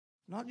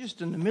not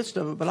just in the midst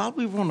of it, but I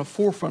believe we're on the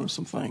forefront of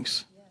some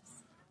things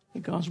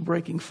that God's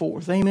breaking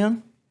forth.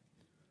 Amen?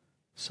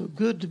 So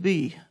good to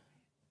be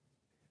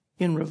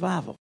in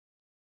revival.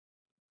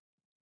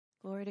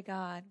 Glory to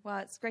God. Well,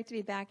 it's great to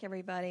be back,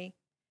 everybody.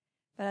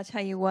 But I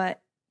tell you what,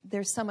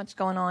 there's so much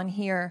going on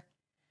here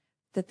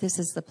that this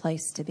is the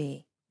place to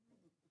be.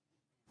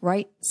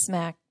 Right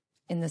smack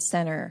in the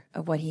center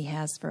of what he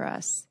has for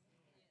us.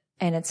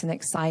 And it's an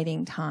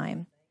exciting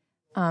time.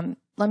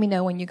 Let me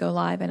know when you go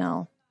live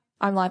and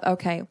I'm live.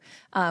 Okay.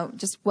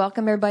 Just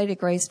welcome everybody to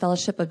Grace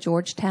Fellowship of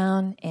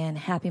Georgetown and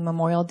happy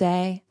Memorial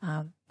Day.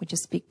 We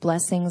just speak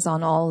blessings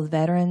on all the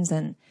veterans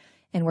and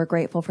we're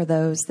grateful for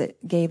those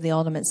that gave the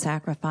ultimate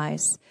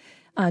sacrifice.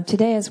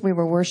 Today, as we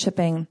were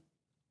worshiping,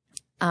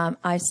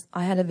 I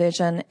had a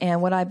vision,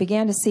 and what I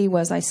began to see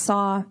was I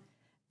saw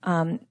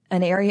an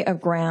area of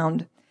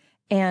ground,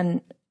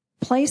 and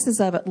places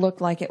of it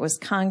looked like it was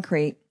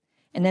concrete,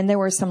 and then there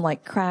were some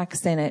like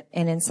cracks in it,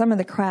 and in some of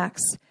the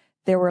cracks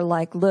there were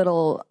like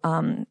little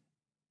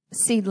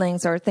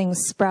seedlings or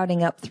things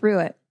sprouting up through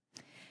it.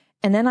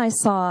 And then I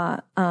saw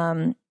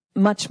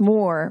much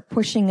more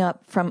pushing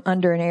up from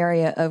under an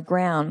area of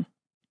ground.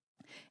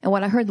 And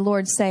what I heard the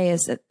Lord say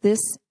is that this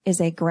is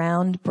a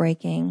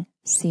groundbreaking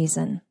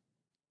season.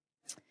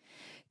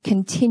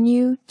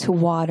 Continue to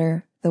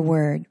water the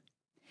word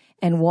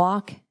and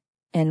walk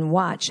and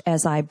watch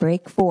as I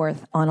break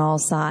forth on all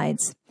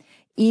sides,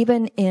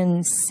 even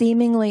in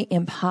seemingly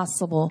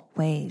impossible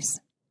ways.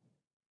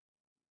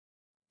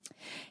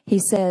 He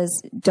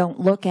says,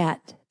 don't look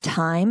at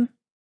time.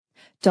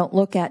 Don't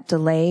look at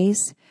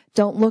delays.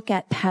 Don't look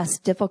at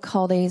past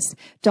difficulties.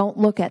 Don't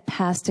look at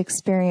past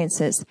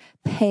experiences.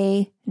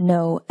 Pay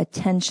no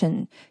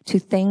attention to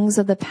things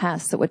of the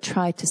past that would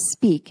try to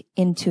speak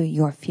into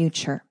your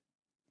future,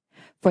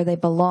 for they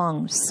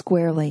belong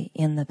squarely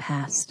in the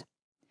past.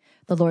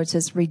 The Lord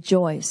says,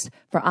 rejoice,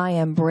 for I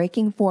am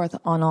breaking forth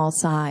on all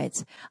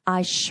sides.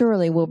 I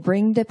surely will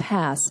bring to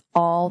pass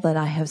all that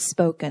I have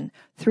spoken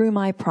through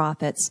my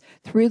prophets,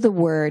 through the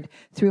word,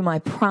 through my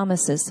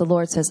promises. The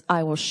Lord says,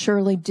 I will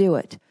surely do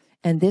it.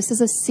 And this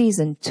is a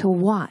season to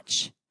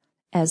watch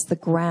as the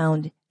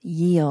ground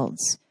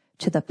yields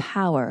to the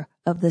power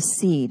of the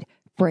seed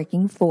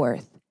breaking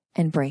forth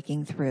and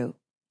breaking through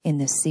in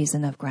this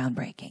season of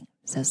groundbreaking,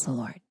 says the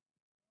Lord.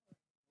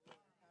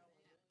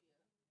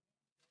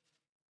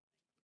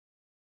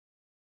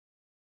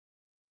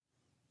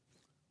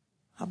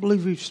 I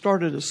believe we've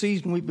started a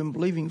season we've been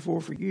believing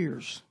for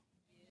years.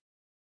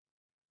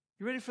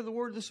 You ready for the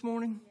word this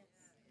morning?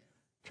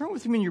 Turn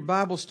with me in your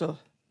Bibles to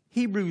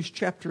Hebrews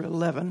chapter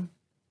 11.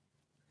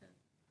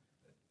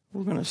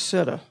 We're going to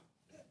set a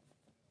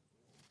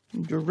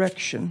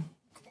direction.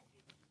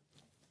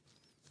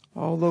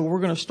 Although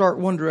we're going to start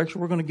one direction,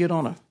 we're going to get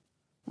on a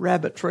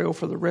rabbit trail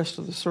for the rest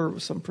of the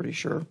service, I'm pretty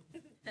sure.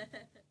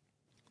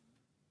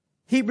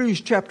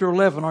 Hebrews chapter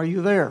 11, are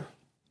you there?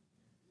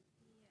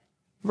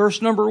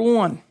 Verse number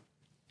 1.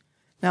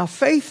 Now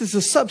faith is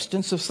the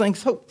substance of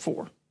things hoped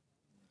for,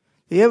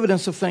 the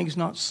evidence of things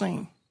not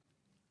seen.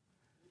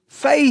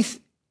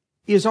 Faith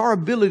is our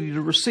ability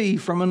to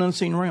receive from an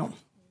unseen realm.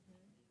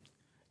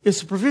 It's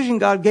the provision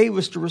God gave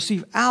us to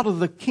receive out of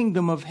the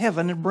kingdom of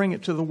heaven and bring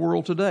it to the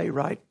world today,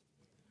 right?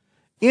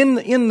 In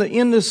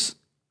this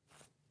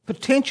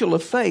potential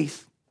of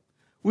faith,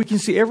 we can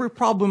see every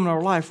problem in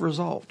our life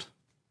resolved.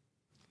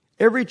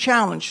 Every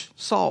challenge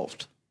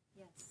solved.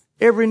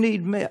 Every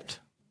need met.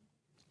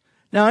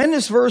 Now, in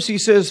this verse, he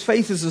says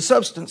faith is the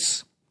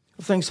substance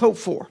of things hoped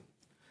for.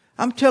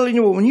 I'm telling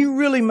you what, when you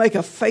really make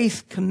a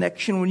faith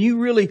connection, when you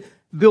really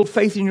build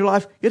faith in your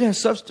life, it has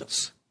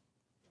substance.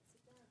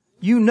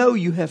 You know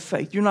you have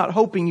faith. You're not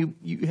hoping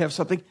you have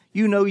something.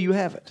 You know you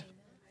have it.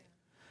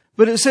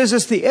 But it says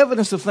it's the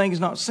evidence of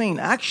things not seen.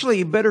 Actually,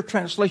 a better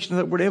translation of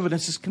that word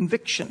evidence is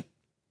conviction.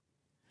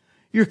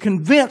 You're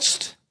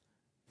convinced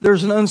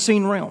there's an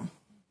unseen realm.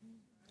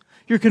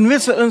 You're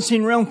convinced that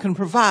unseen realm can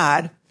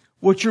provide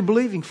what you're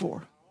believing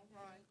for.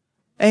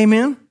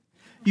 Amen?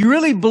 You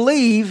really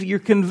believe, you're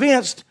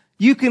convinced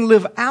you can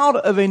live out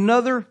of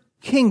another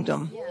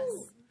kingdom,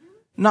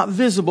 not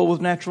visible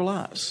with natural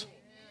eyes.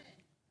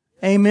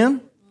 Amen?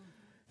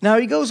 Now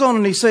he goes on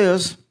and he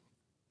says,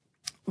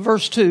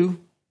 verse 2,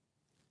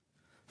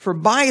 for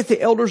by it the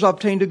elders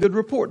obtained a good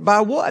report.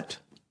 By what?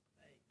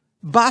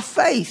 By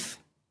faith.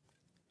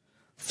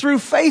 Through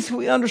faith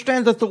we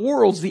understand that the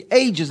worlds, the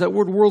ages, that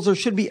word worlds, there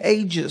should be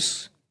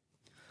ages,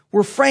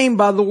 were framed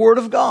by the word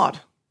of God,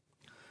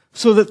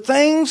 so that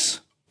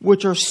things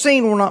which are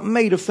seen were not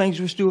made of things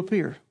which do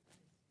appear.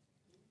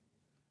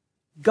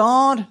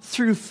 God,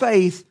 through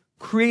faith,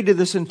 created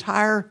this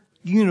entire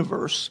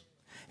universe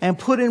and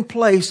put in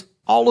place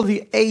all of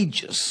the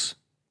ages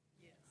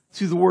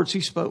through the words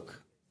he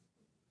spoke.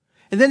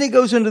 And then he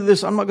goes into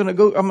this, I'm not going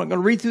to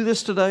read through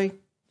this today,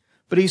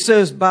 but he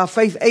says, by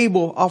faith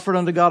Abel offered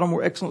unto God a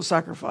more excellent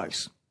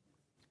sacrifice.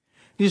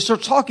 He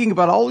starts talking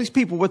about all these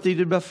people, what they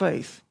did by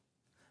faith.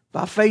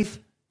 By faith,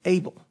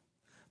 Abel.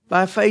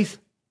 By faith,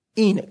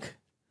 Enoch.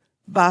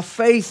 By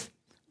faith,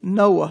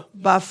 Noah.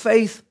 By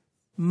faith,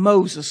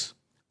 Moses.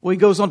 Well, he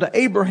goes on to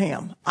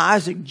Abraham,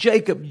 Isaac,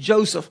 Jacob,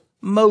 Joseph,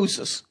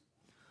 Moses,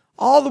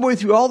 all the way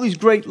through all these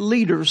great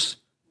leaders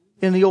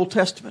in the Old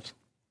Testament.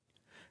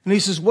 And he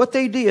says what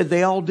they did,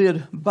 they all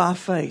did by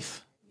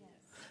faith.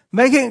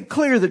 Making it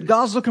clear that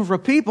God's looking for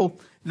people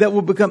that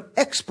will become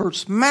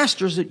experts,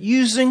 masters at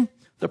using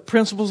the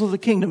principles of the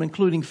kingdom,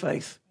 including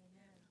faith.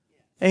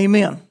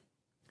 Amen.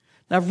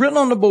 Now, I've written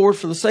on the board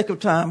for the sake of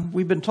time.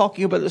 We've been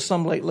talking about this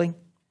some lately.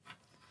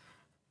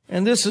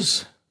 And this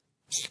is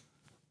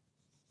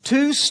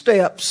 2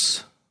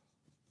 steps.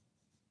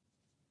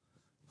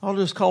 I'll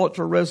just call it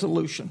to a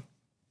resolution.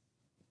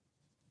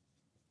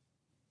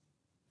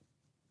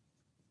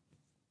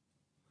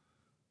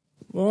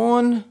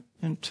 One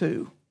and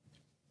 2.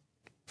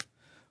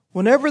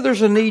 Whenever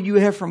there's a need you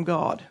have from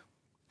God,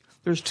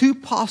 there's 2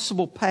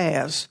 possible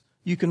paths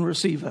you can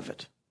receive of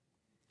it.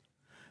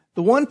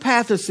 The one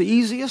path that's the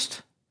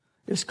easiest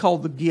is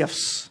called the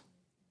gifts.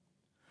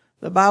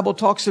 The Bible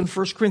talks in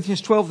 1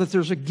 Corinthians 12 that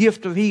there's a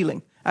gift of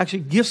healing, actually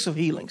gifts of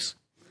healings.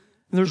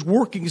 And there's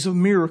workings of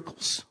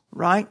miracles,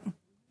 right?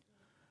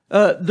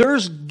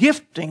 There's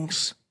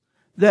giftings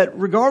that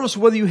regardless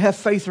of whether you have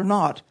faith or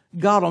not,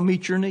 God will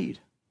meet your need.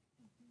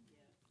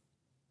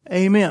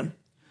 Amen.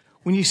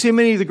 When you see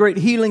many of the great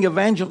healing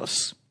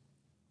evangelists,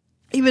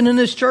 even in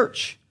this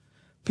church,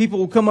 people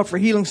will come up for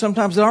healing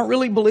sometimes that aren't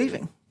really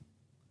believing.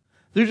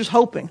 They're just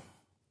hoping.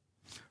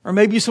 Or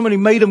maybe somebody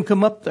made them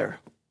come up there.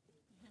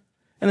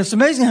 And it's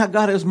amazing how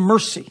God has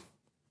mercy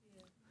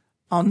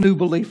on new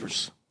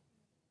believers,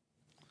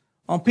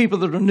 on people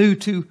that are new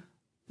to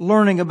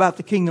learning about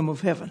the kingdom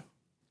of heaven.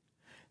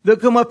 They'll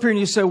come up here and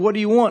you say, what do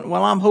you want?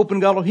 Well, I'm hoping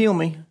God will heal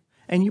me.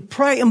 And you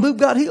pray and boom,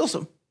 God heals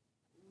them.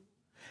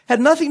 Had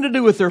nothing to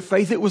do with their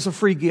faith. It was a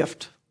free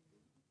gift.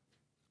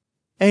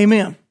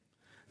 Amen.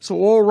 So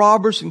Oral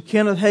Roberts and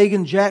Kenneth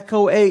Hagin, Jack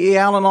Coe, A.E.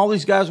 Allen, all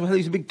these guys would have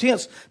these big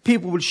tents.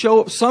 People would show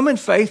up, some in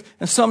faith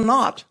and some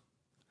not.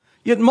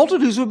 Yet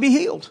multitudes would be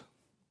healed.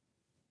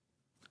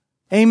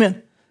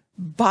 Amen.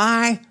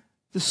 By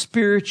the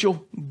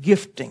spiritual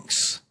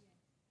giftings.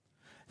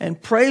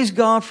 And praise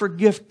God for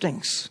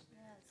giftings.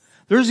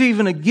 There's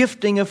even a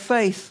gifting of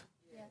faith.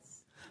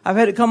 I've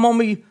had it come on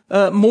me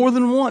more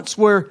than once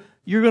where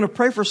you're going to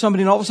pray for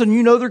somebody and all of a sudden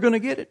you know they're going to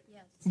get it.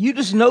 You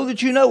just know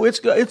that you know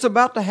it's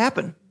about to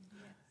happen.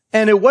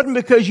 And it wasn't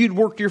because you'd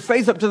worked your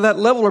faith up to that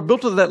level or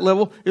built to that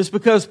level. It's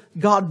because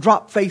God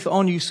dropped faith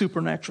on you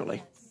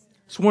supernaturally.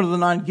 It's one of the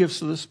 9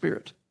 gifts of the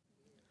Spirit.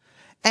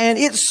 And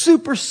it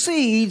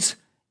supersedes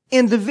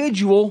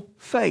individual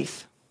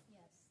faith.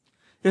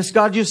 It's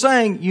God just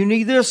saying, you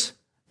need this,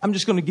 I'm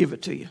just going to give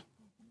it to you.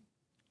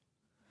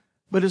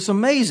 But it's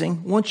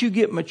amazing, once you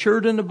get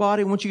matured in the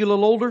body, once you get a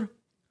little older,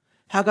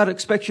 how God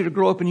expects you to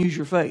grow up and use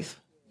your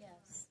faith.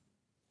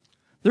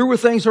 There were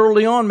things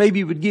early on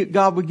maybe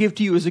God would give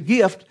to you as a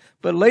gift,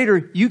 but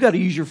later you got to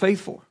use your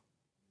faith for.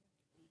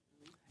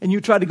 And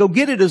you try to go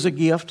get it as a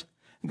gift.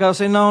 And God will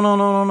say,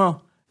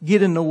 no.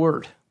 Get in the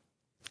Word.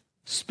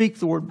 Speak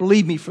the Word.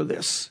 Believe me for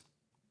this.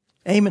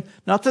 Amen.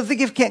 Not that the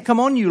gift can't come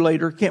on you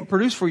later, can't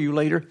produce for you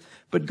later,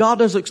 but God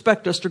does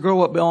expect us to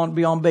grow up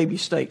beyond baby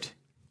state.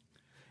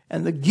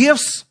 And the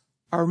gifts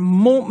are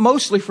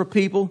mostly for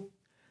people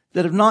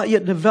that have not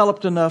yet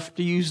developed enough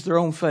to use their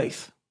own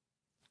faith.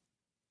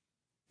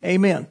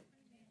 Amen.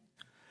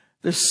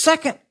 The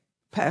second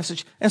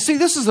passage, and see,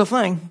 this is the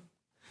thing.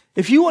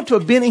 If you went to a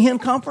Benny Hinn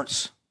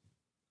conference,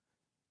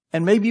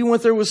 and maybe you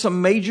went there with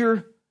some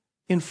major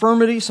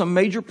infirmity, some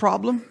major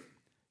problem,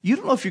 you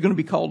don't know if you're going to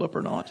be called up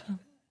or not.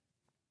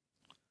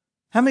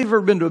 How many have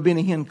ever been to a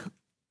Benny Hinn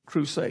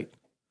crusade?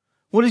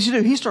 What does he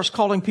do? He starts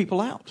calling people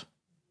out.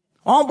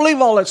 I don't believe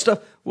all that stuff.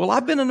 Well,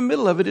 I've been in the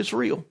middle of it. It's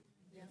real.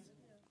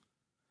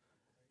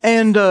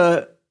 And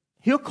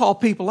he'll call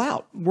people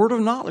out, word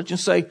of knowledge, and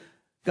say,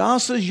 God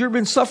says you've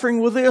been suffering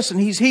with this and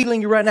He's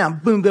healing you right now.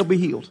 Boom, they'll be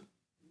healed.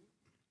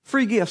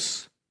 Free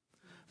gifts.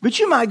 But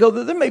you might go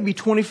there may be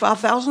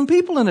 25,000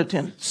 people in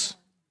attendance.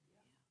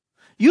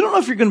 You don't know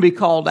if you're going to be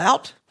called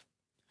out.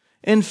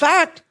 In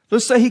fact,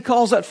 let's say he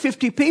calls out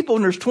 50 people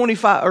and there's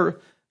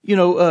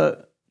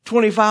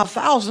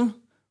 25,000.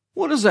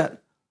 What is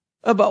that?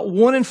 About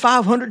 1 in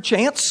 500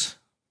 chance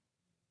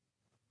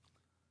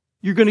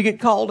you're going to get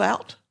called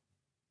out.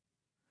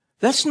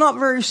 That's not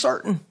very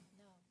certain.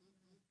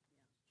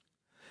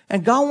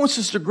 And God wants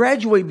us to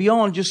graduate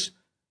beyond just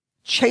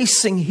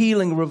chasing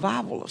healing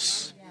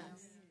revivalists.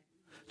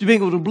 To be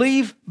able to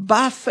believe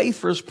by faith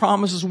for His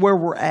promises where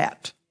we're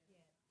at.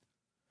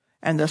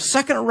 And the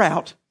second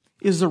route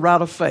is the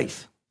route of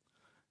faith.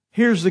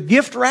 Here's the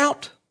gift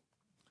route.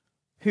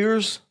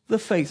 Here's the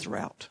faith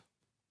route.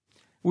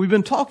 We've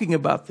been talking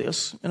about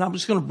this, and I'm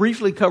just going to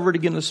briefly cover it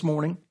again this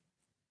morning.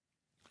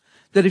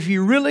 That if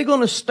you're really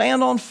going to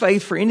stand on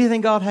faith for anything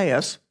God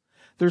has,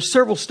 there's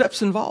several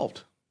steps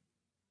involved.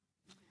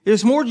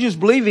 It's more than just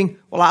believing,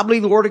 well, I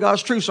believe the Word of God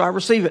is true, so I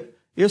receive it.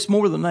 It's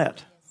more than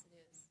that.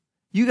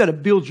 You got to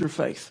build your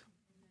faith.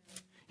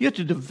 You have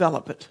to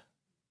develop it.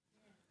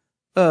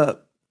 If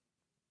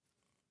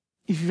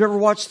you've ever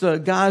watched the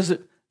guys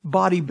that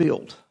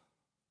bodybuild,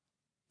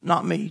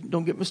 not me,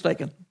 don't get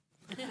mistaken.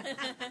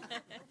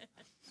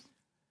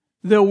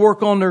 They'll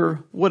work on their,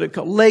 what it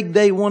called, leg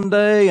day one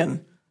day,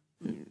 and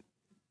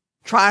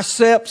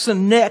triceps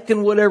and neck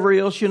and whatever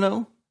else,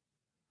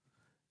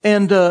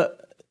 And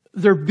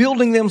they're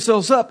building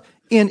themselves up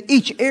in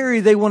each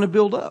area they want to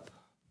build up.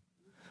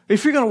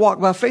 If you're going to walk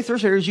by faith,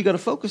 there's areas you got to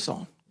focus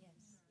on.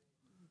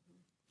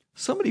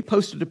 Somebody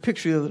posted a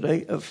picture the other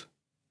day of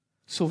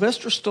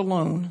Sylvester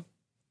Stallone,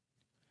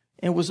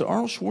 and was it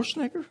Arnold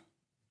Schwarzenegger?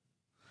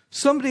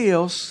 Somebody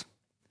else.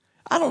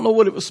 I don't know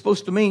what it was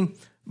supposed to mean,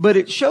 but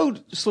it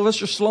showed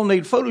Sylvester Stallone.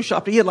 They'd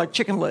photoshopped. He had like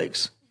chicken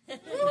legs.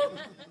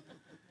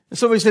 And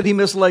somebody said he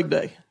missed leg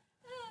day.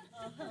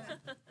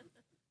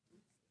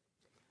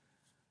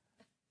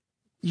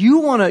 You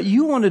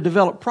want to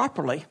develop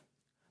properly.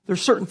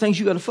 There's certain things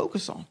you got to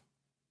focus on.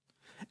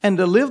 And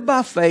to live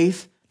by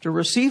faith, to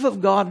receive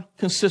of God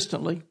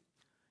consistently,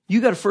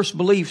 you got to first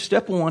believe,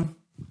 step one,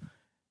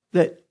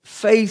 that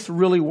faith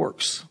really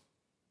works.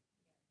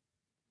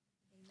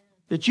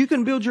 That you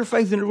can build your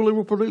faith and it really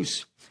will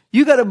produce.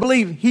 You got to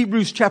believe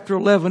Hebrews chapter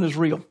 11 is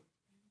real.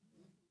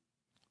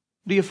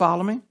 Do you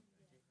follow me?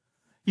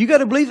 You got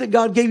to believe that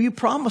God gave you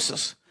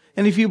promises.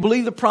 And if you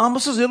believe the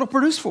promises, it'll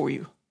produce for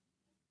you.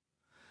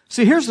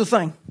 See, here's the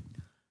thing.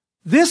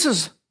 This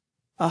is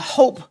a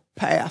hope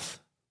path.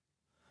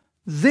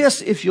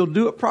 This, if you'll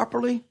do it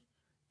properly,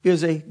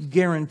 is a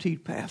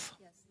guaranteed path.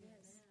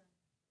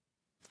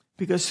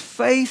 Because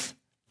faith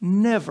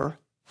never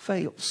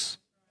fails.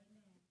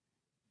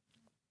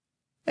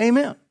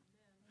 Amen.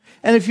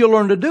 And if you'll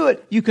learn to do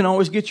it, you can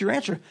always get your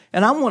answer.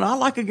 And I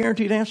like a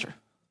guaranteed answer.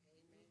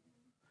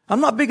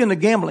 I'm not big into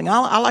gambling.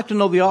 I like to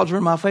know the odds are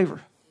in my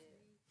favor.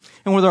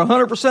 And when they're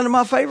 100% in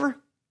my favor,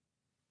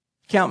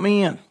 count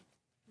me in.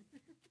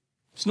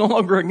 It's no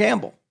longer a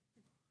gamble.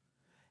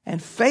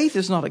 And faith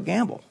is not a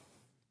gamble.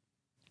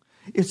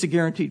 It's a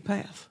guaranteed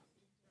path.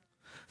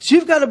 So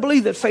you've got to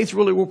believe that faith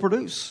really will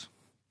produce.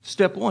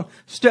 Step one.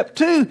 Step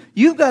two,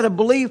 you've got to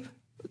believe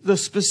the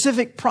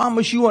specific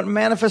promise you want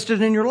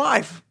manifested in your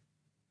life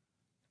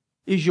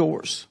is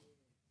yours.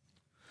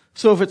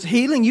 So if it's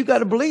healing, you've got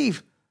to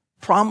believe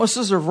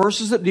promises or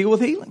verses that deal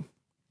with healing.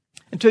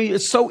 Until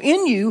it's so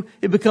in you,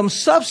 it becomes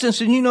substance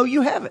and you know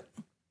you have it.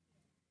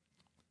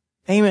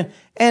 Amen.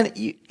 And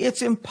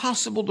it's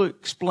impossible to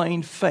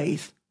explain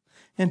faith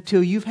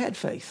until you've had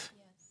faith.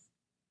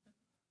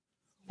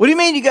 What do you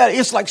mean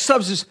it's like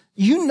substance?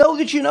 You know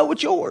that you know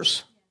it's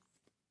yours.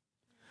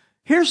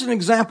 Here's an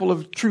example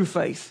of true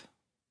faith.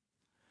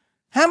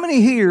 How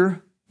many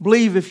here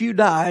believe if you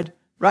died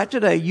right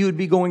today, you would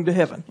be going to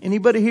heaven?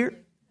 Anybody here?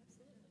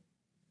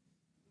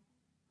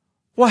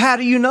 Well, how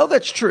do you know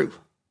that's true?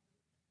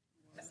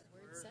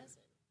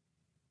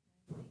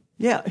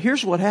 Yeah,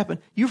 here's what happened.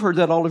 You've heard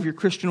that all of your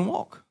Christian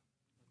walk.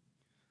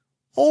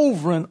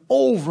 Over and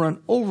over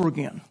and over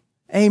again.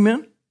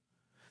 Amen.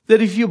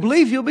 That if you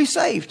believe, you'll be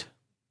saved.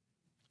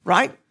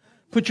 Right?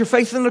 Put your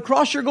faith in the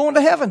cross, you're going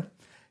to heaven.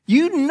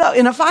 You know,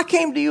 and if I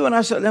came to you and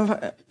I said,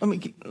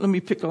 let me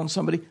pick on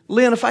somebody.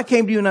 Lynn, if I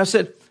came to you and I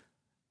said,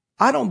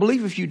 I don't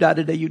believe if you died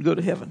today, you'd go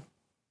to heaven.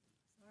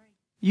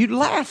 You'd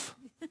laugh.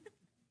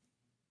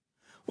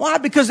 Why?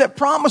 Because that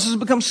promise has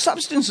become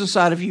substance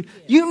inside of you.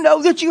 You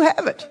know that you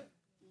have it.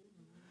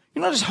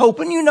 You're not just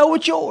hoping, you know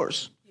it's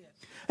yours.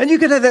 And you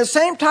can have that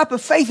same type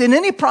of faith in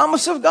any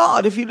promise of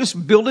God if you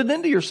just build it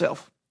into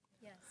yourself.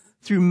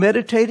 Through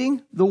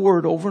meditating the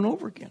word over and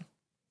over again.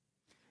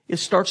 It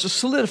starts to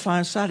solidify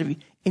inside of you.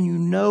 And you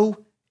know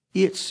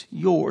it's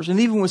yours.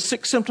 And even when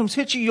sick symptoms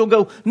hit you, you'll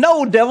go,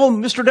 no, devil,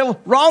 Mr. Devil,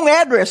 wrong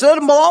address. That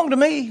doesn't belong to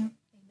me. Amen.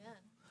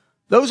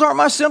 Those aren't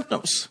my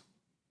symptoms.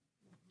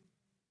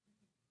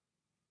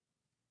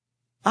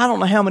 I don't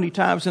know how many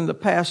times in the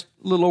past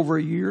little over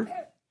a year,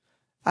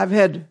 I've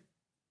had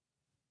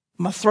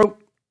my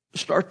throat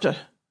start to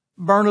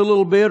burn a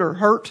little bit or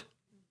hurt.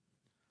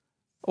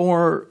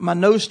 Or my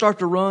nose start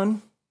to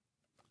run.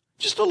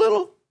 Just a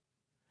little.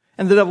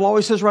 And the devil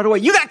always says right away,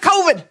 you got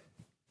COVID.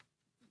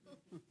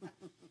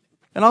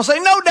 And I'll say,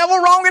 no, devil,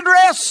 wrong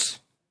address.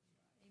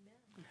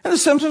 And the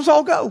symptoms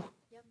all go.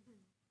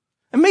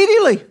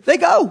 Immediately, they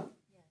go.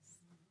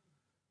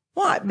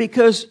 Why?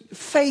 Because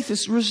faith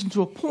has risen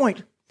to a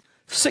point,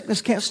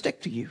 sickness can't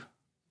stick to you.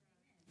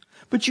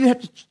 But you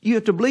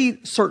have to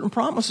believe certain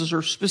promises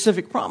or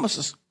specific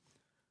promises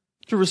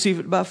to receive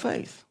it by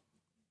faith.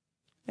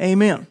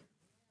 Amen.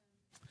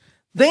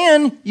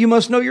 Then you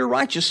must know your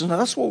righteousness. Now,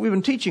 that's what we've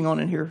been teaching on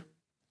in here.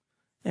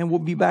 And we'll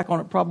be back on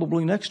it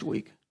probably next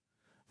week.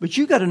 But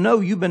you got to know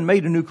you've been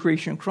made a new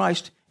creation in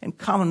Christ, and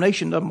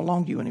condemnation doesn't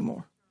belong to you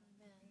anymore.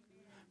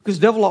 Because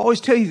the devil will always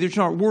tell you that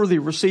you're not worthy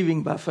of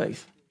receiving by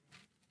faith.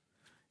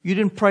 You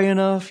didn't pray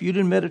enough. You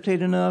didn't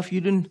meditate enough.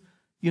 You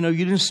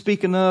didn't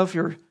speak enough.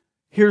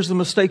 Here's the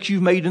mistakes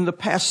you've made in the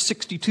past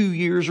 62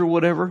 years or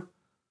whatever.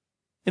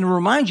 And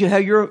remind you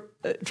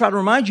try to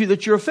remind you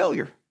that you're a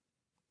failure.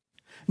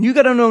 And you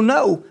got to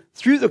know,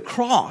 through the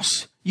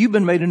cross, you've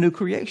been made a new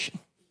creation.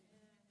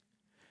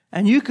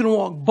 And you can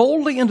walk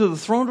boldly into the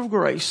throne of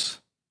grace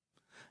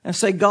and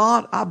say,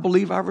 God, I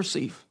believe I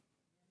receive.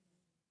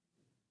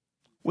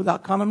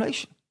 Without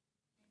condemnation.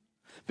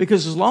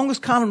 Because as long as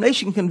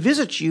condemnation can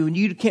visit you and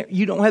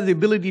you don't have the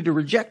ability to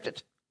reject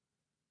it,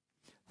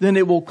 then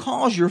it will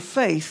cause your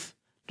faith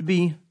to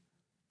be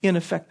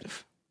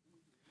ineffective.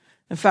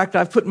 In fact,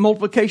 I've put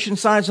multiplication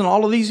signs on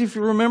all of these, if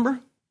you remember.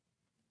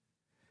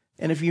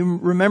 And if you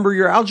remember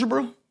your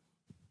algebra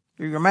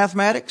or your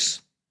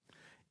mathematics,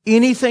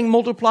 anything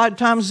multiplied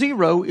times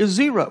 0 is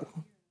 0.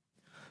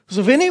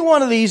 So if any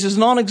one of these is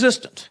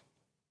non-existent,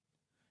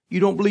 you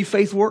don't believe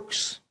faith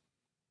works,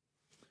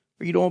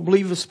 or you don't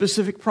believe a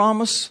specific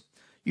promise,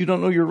 you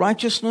don't know your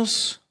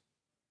righteousness,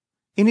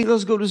 any of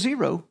those go to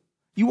 0,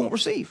 you won't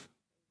receive.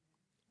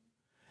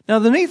 Now,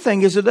 the neat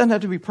thing is it doesn't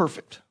have to be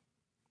perfect.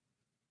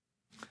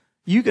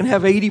 You can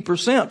have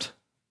 80%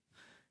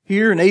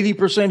 here and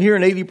 80% here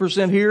and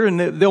 80% here, and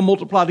they'll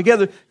multiply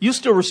together. You'll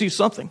still receive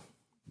something.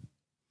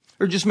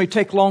 Or it just may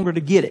take longer to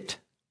get it.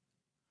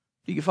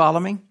 Do you follow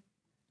me?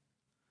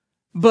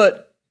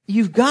 But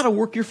you've got to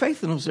work your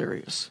faith in those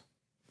areas.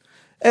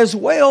 As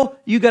well,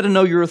 you've got to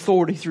know your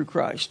authority through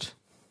Christ.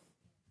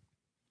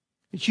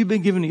 That you've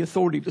been given the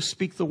authority to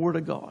speak the word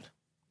of God.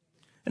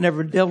 And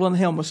every devil in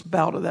hell must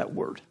bow to that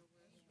word.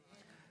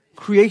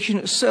 Creation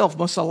itself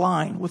must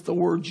align with the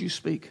words you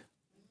speak.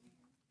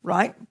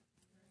 Right?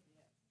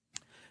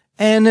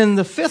 And then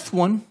the fifth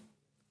one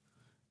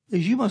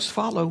is you must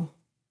follow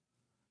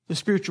the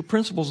spiritual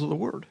principles of the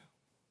word.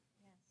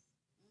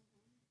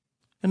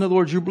 In other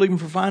words, you're believing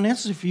for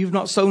finances. If you've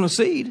not sown a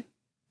seed,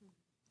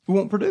 you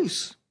won't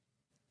produce.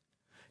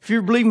 If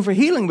you're believing for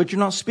healing, but you're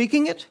not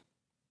speaking it,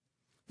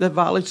 that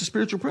violates the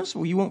spiritual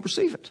principle. You won't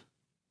receive it.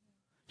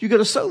 You've got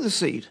to sow the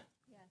seed.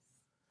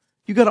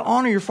 You've got to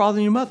honor your father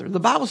and your mother. The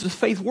Bible says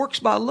faith works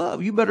by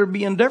love. You better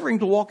be endeavoring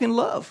to walk in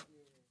love.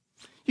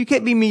 You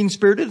can't be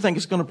mean-spirited and think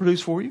it's going to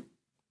produce for you.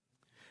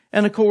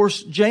 And of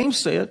course, James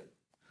said,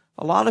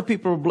 a lot of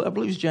people, I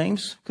believe it's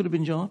James, could have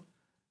been John,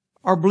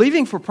 are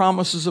believing for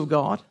promises of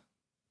God.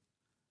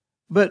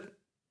 But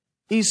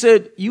he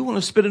said, you want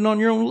to spit it on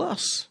your own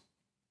lusts.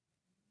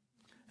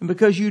 And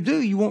because you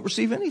do, you won't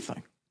receive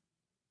anything.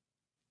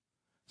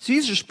 So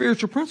these are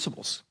spiritual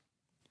principles.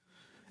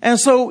 And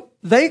so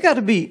they got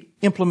to be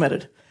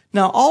implemented.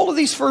 Now, all of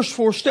these first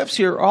 4 steps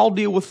here all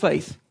deal with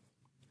faith.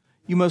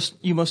 You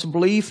must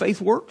believe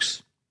faith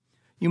works.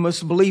 You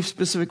must believe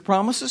specific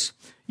promises.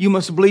 You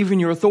must believe in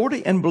your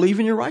authority and believe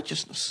in your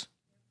righteousness.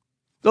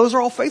 Those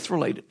are all faith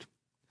related.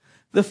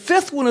 The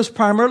fifth one is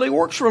primarily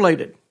works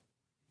related.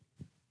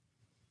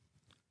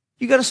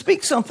 You got to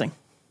speak something.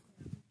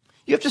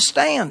 You have to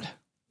stand.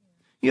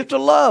 You have to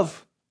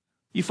love.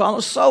 You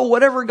follow sow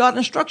whatever God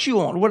instructs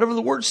you on, whatever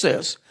the word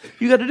says.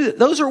 You got to do that.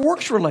 Those are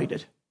works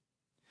related.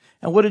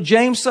 And what did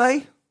James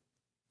say?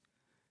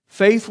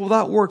 Faith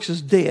without works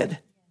is dead,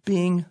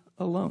 being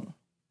alone.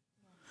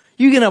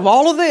 You can have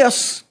all of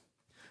this,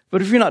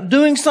 but if you're not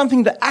doing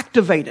something to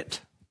activate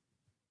it,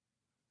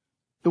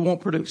 it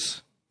won't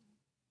produce.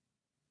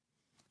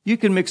 You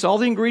can mix all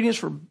the ingredients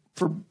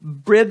for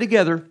bread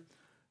together,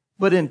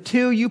 but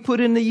until you put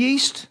in the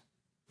yeast,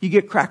 you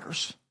get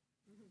crackers.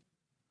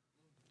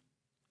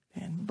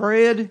 And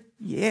bread,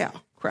 yeah.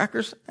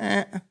 Crackers,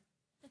 And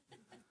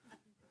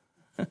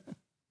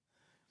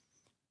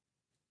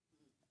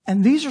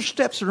these are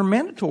steps that are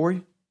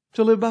mandatory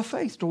to live by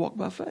faith, to walk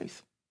by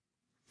faith.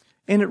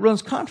 And it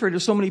runs contrary to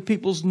so many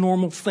people's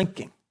normal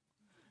thinking.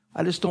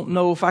 I just don't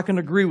know if I can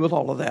agree with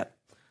all of that.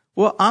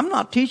 Well, I'm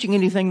not teaching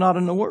anything not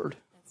in the Word.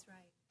 That's right.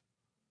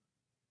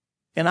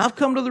 And I've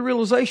come to the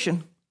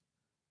realization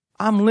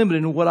I'm limited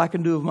in what I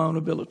can do of my own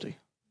ability.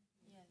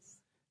 Yes.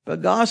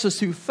 But God says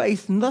through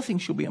faith, nothing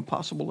shall be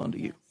impossible unto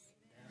you.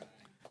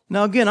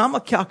 Now again, I'm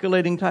a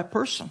calculating type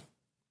person.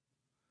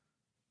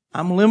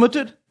 I'm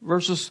limited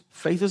versus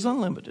faith is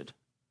unlimited.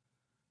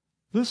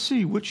 Let's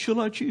see, which shall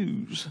I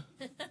choose?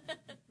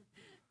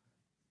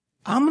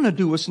 I'm going to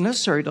do what's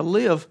necessary to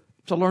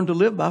learn to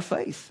live by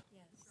faith.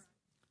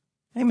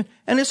 Yes. Amen.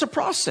 And it's a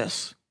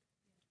process.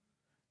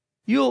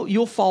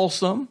 You'll fall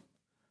some,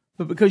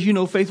 but because you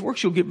know faith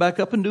works, you'll get back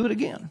up and do it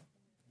again.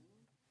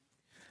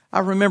 I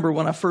remember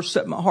when I first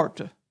set my heart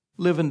to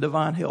live in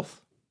divine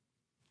health.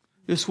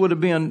 This would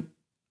have been,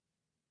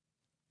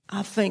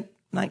 I think,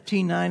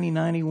 1990,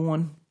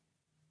 91.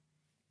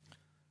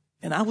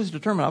 And I was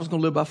determined I was going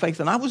to live by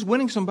faith. And I was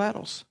winning some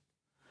battles.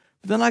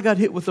 But then I got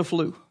hit with the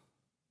flu.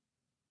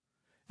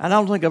 And I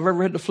don't think I've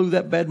ever had the flu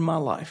that bad in my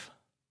life.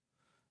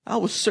 I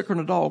was sicker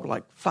than a dog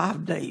like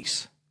 5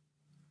 days.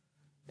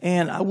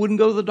 And I wouldn't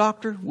go to the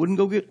doctor, wouldn't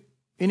go get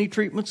any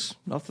treatments.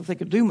 Not that they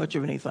could do much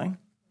of anything.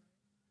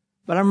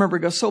 But I remember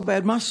it got so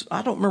bad.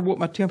 I don't remember what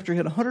my temperature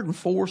had,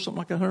 104, something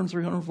like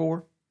 103,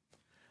 104.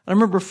 I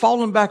remember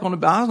falling back on the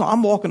bed.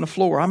 I'm walking the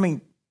floor. I mean,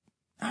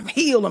 I'm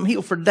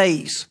healed for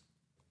days.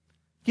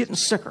 Getting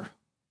sicker.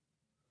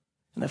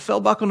 And I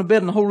fell back on the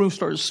bed and the whole room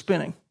started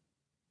spinning.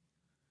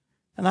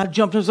 And I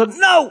jumped and said,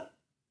 no,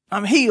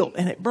 I'm healed.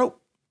 And it broke.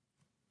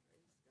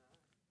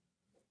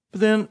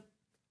 But then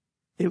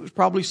it was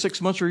probably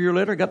 6 months or a year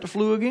later, I got the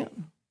flu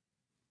again.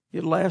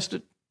 It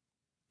lasted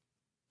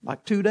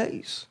like 2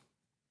 days.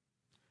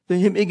 Then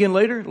hit me again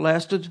later, it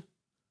lasted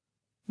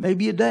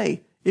maybe a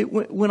day. It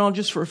went on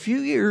just for a few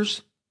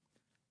years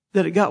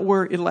that it got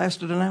where it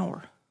lasted an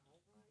hour.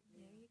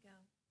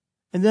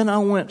 And then I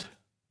went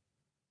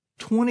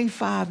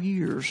 25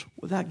 years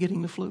without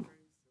getting the flu.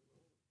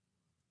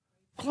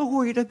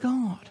 Glory to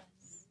God.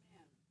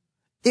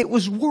 It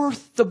was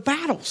worth the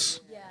battles.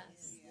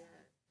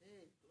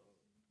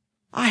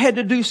 I had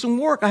to do some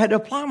work. I had to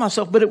apply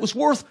myself, but it was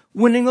worth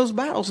winning those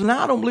battles. And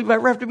now I don't believe I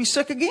ever have to be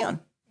sick again.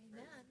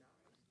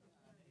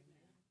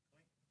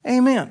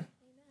 Amen.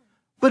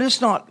 But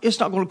it's not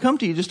going to come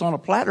to you just on a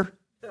platter.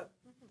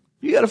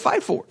 You got to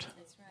fight for it.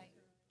 That's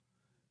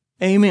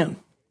right. Amen.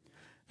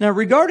 Now,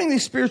 regarding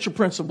these spiritual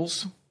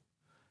principles,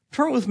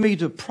 turn with me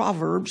to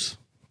Proverbs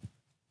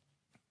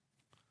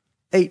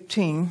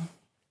 18.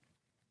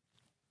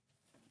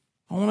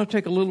 I want to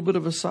take a little bit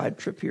of a side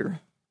trip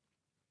here.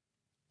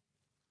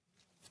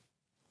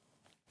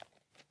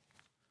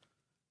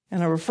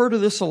 And I refer to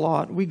this a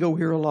lot. We go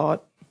here a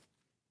lot.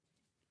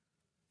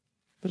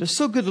 But it's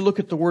so good to look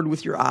at the word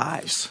with your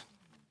eyes.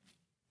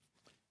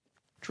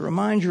 To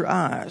remind your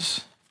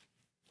eyes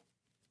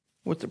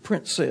what the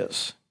print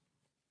says.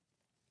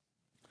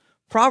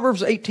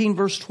 Proverbs 18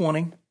 verse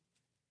 20.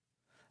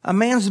 A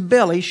man's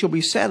belly shall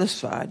be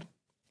satisfied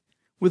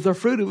with the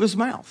fruit of his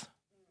mouth.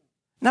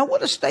 Now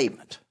what a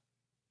statement.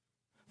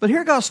 But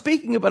here God's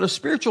speaking about a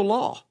spiritual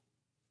law.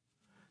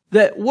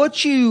 That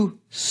what you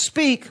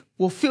speak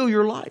will fill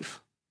your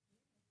life.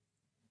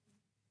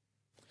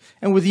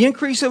 And with the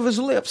increase of his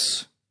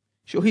lips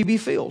shall he be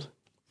filled.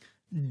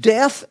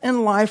 Death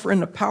and life are in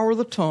the power of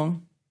the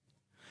tongue,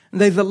 and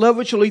they that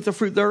love it shall eat the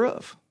fruit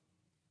thereof.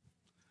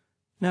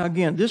 Now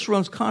again, this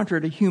runs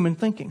contrary to human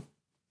thinking,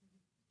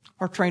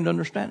 our trained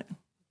understanding.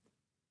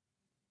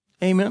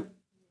 Amen?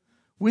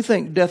 We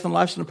think death and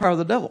life is in the power of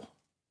the devil.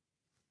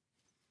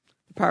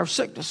 The power of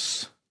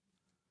sickness.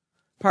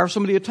 The power of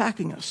somebody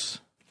attacking us.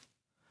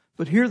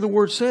 But here the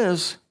word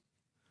says,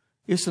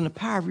 it's in the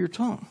power of your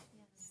tongue.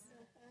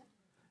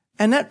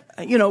 And that,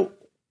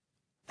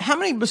 how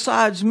many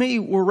besides me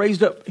were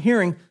raised up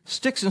hearing,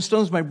 sticks and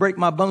stones may break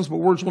my bones, but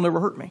words will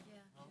never hurt me?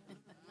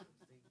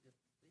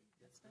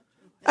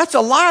 That's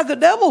a lie of the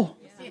devil.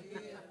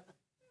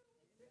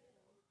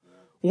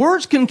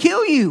 Words can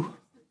kill you.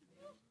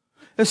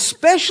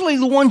 Especially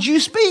the ones you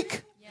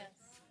speak.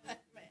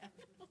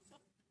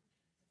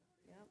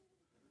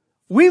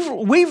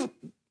 We've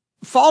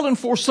fallen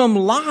for some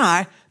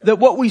lie that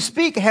what we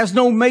speak has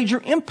no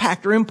major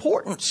impact or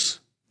importance.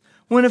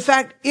 When in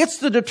fact, it's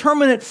the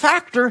determinant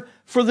factor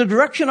for the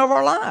direction of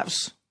our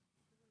lives.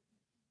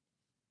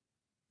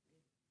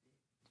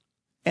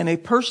 And a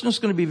person that's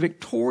going to be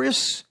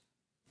victorious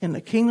in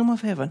the kingdom of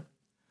heaven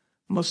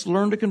must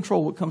learn to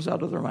control what comes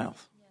out of their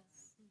mouth.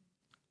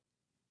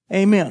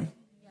 Yes. Amen.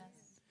 Yes.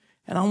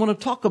 And I want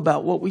to talk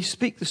about what we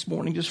speak this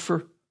morning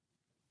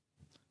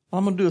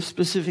I'm going to do a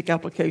specific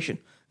application.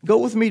 Go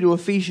with me to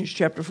Ephesians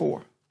chapter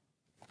 4.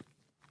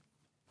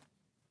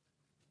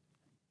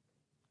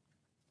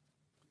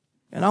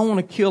 And I want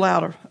to kill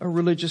out a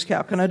religious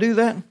cow. Can I do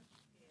that?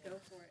 Go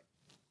for it.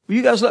 Will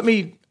you guys let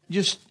me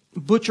just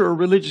butcher a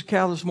religious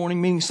cow this morning,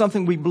 meaning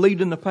something we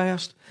believed in the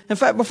past? In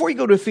fact, before you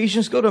go to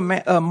Ephesians, go to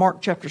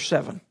Mark chapter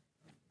 7.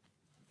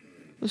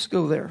 Let's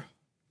go there.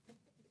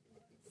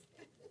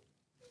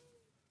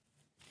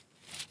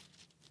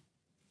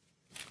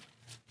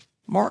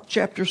 Mark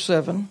chapter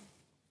 7.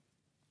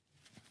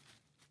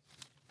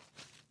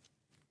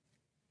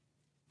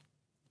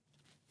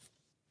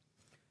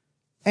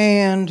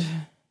 And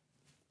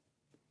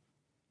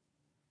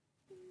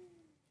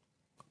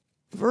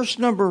verse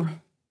number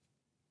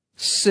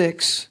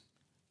 6,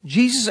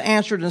 Jesus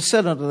answered and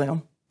said unto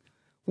them,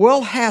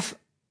 well hath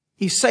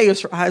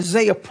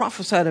Isaiah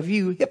prophesied of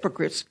you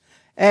hypocrites,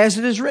 as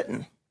it is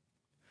written,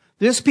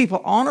 this people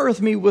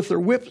honoreth me with their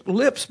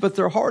lips, but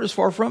their heart is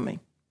far from me.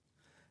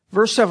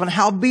 Verse 7,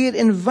 howbeit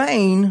in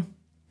vain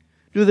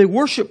do they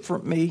worship for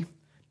me,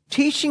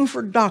 teaching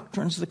for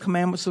doctrines the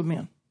commandments of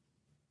men.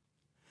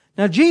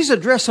 Now, Jesus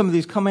addressed some of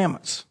these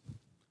commandments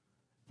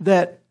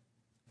that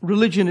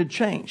religion had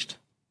changed.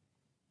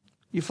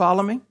 You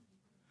follow me?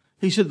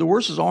 He said the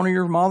worst is honor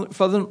your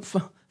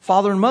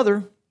father and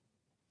mother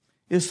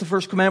is the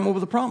first commandment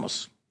with a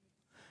promise.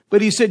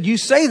 But he said, you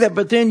say that,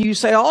 but then you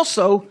say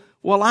also,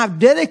 well, I've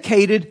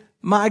dedicated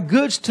my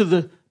goods to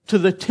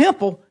the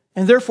temple,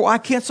 and therefore I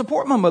can't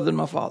support my mother and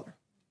my father.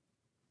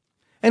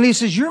 And he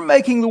says, you're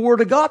making the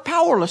word of God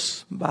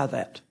powerless by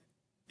that.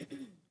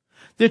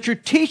 That you're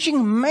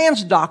teaching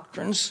man's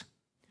doctrines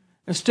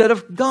instead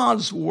of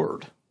God's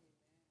word.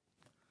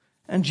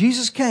 And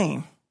Jesus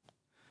came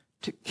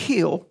to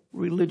kill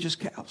religious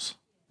cows.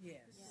 Yes.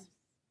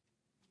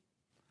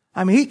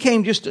 I mean, he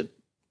came just to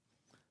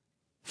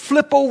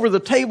flip over the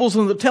tables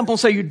in the temple and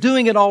say, you're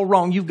doing it all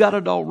wrong. You've got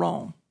it all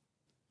wrong.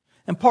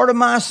 And part of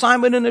my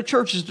assignment in the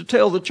church is to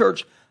tell the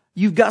church,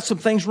 you've got some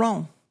things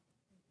wrong.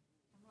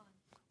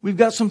 We've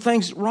got some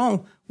things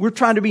wrong. We're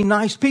trying to be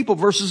nice people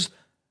versus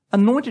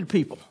anointed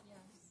people.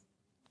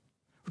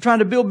 We're trying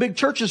to build big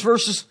churches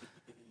versus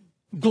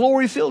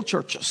glory-filled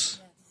churches.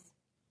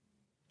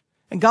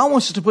 And God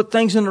wants us to put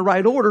things in the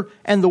right order,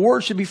 and the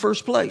word should be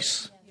first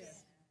place.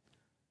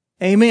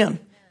 Amen.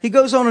 He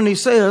goes on and he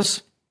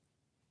says,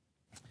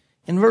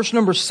 in verse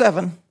number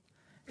 7,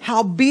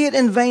 howbeit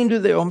in vain do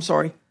they,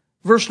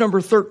 verse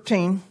number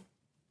 13,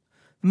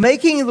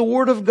 making the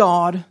word of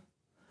God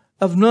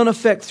of none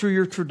effect through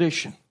your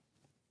tradition.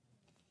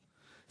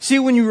 See,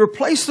 when you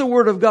replace the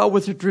word of God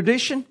with a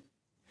tradition,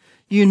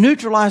 you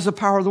neutralize the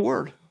power of the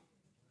word.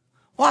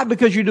 Why?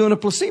 Because you're doing a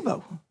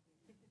placebo.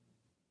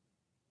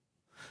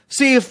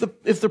 See, if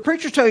the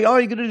preachers tell you, all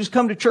you got to do is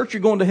come to church,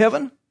 you're going to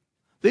heaven,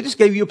 they just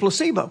gave you a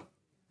placebo.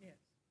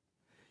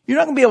 You're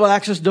not going to be able to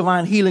access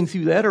divine healing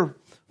through that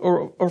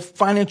or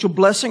financial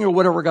blessing or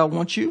whatever God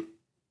wants you.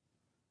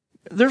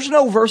 There's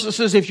no verse that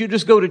says if you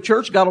just go to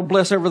church, God will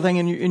bless everything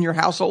in your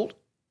household.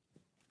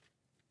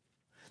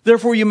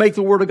 Therefore, you make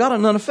the word of God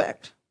of none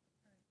effect.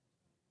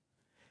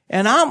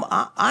 And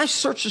I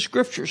search the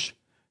scriptures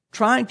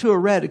trying to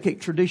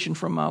eradicate tradition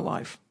from my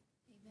life.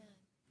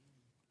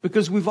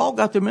 Because we've all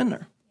got them in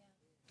there.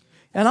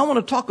 And I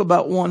want to talk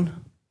about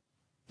one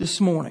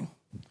this morning.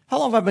 How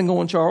long have I been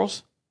going,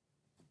 Charles?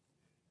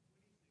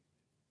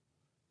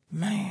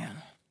 Man.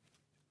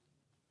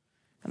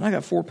 And I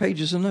got 4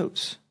 pages of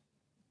notes.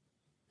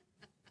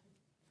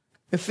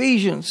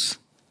 Ephesians.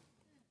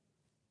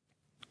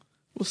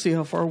 We'll see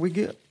how far we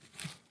get.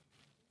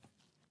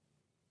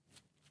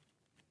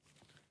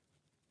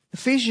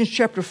 Ephesians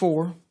chapter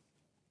 4,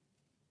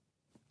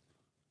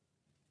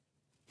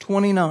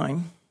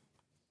 29.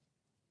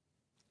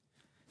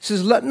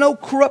 Says, let no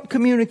corrupt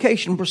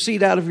communication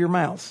proceed out of your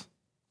mouth,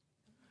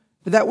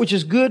 but that which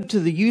is good to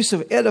the use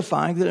of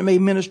edifying, that it may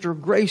minister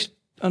grace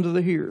unto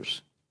the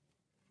hearers.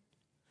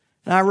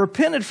 And I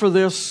repented for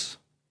this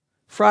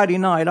Friday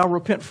night. I'll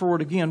repent for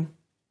it again.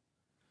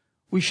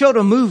 We showed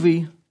a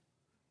movie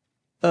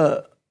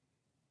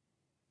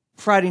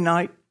Friday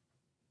night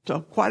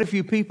to quite a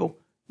few people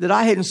that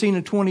I hadn't seen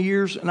in 20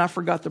 years, and I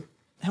forgot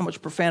how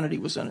much profanity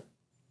was in it.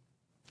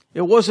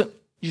 It wasn't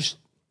just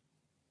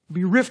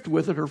be riffed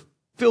with it or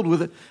filled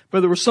with it, but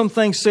there were some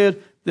things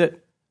said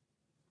that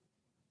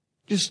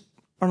just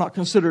are not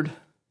considered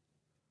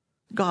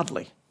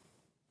godly.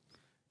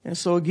 And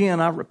so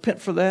again, I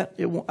repent for that.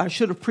 I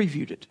should have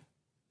previewed it.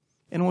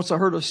 And once I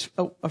heard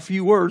a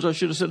few words, I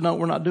should have said, no,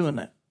 we're not doing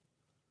that.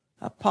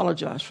 I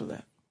apologize for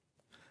that.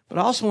 But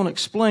I also want to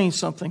explain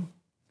something,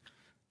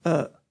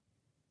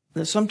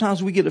 that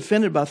sometimes we get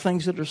offended by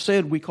things that are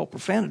said we call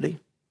profanity,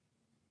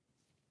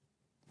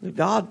 that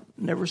God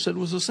never said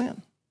was a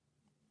sin.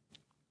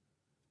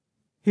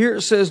 Here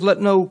it says,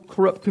 let no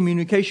corrupt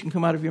communication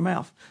come out of your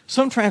mouth.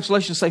 Some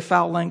translations say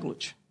foul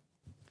language.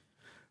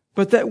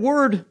 But that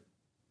word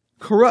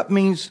corrupt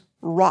means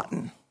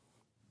rotten.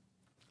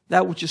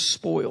 That which is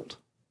spoiled.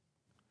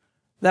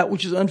 That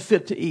which is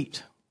unfit to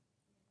eat.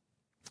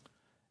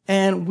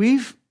 And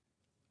we've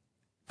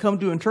come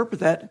to interpret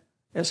that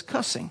as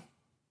cussing.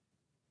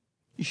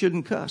 You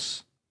shouldn't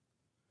cuss.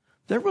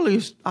 That really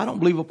is, I don't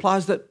believe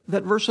applies that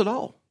verse at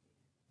all.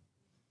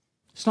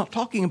 It's not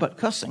talking about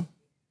cussing.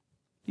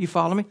 Do you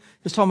follow me?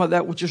 It's talking about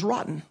that which is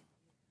rotten.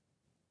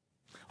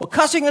 Well,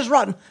 cussing is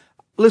rotten.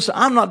 Listen,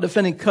 I'm not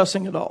defending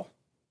cussing at all.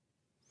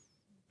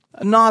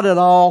 Not at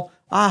all.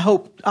 I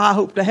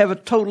hope to have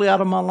it totally out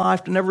of my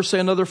life, to never say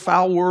another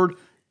foul word,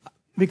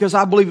 because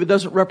I believe it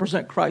doesn't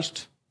represent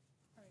Christ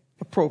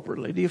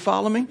appropriately. Do you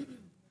follow me?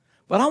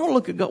 But I want to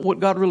look at what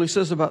God really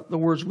says about the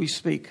words we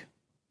speak.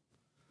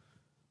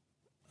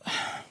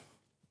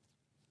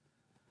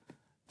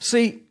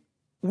 See,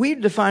 we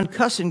define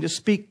cussing to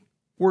speak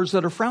words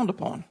that are frowned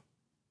upon.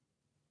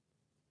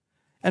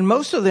 And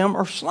most of them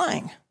are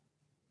slang.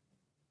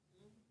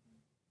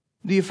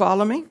 Do you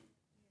follow me?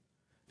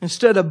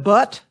 Instead of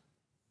but,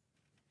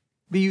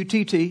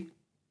 B-U-T-T,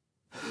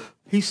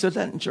 he said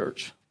that in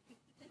church.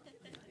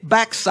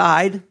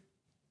 Backside,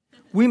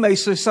 we may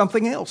say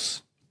something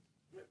else.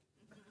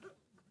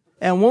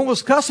 And one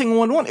was cussing,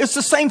 one. It's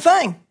the same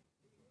thing.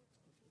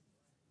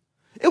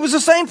 It was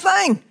the same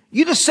thing.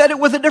 You just said it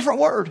with a different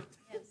word.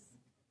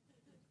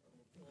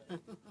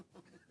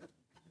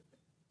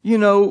 You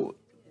know,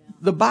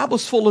 the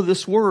Bible's full of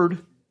this word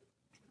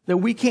that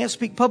we can't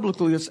speak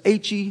publicly. It's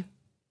H-E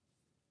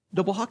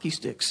double hockey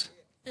sticks.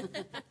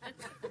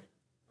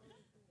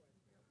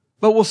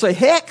 But we'll say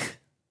heck.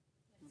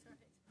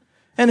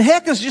 And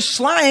heck is just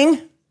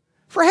slang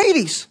for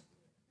Hades.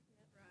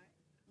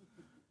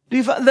 Do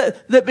you find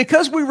that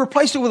because we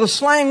replaced it with a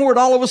slang word,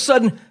 all of a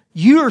sudden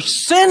you're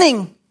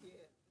sinning.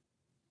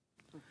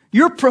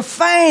 You're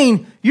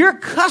profane. You're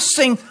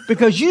cussing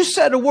because you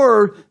said a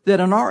word that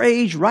in our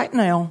age right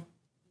now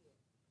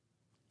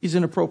is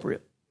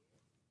inappropriate.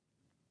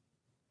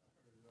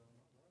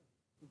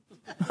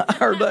 I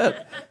heard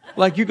that.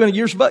 Like you're going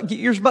to get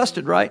yours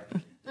busted, right?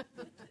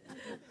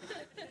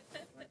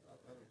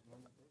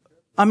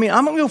 I mean,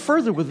 I'm going to go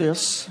further with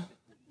this.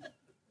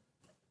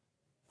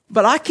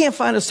 But I can't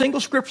find a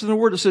single scripture in the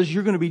Word that says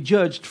you're going to be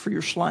judged for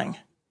your slang.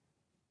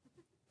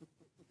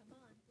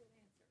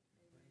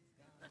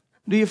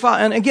 Do you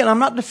find? And again, I'm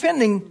not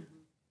defending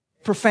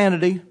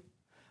profanity.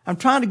 I'm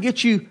trying to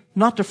get you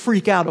not to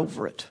freak out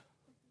over it.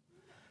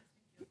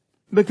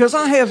 Because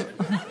I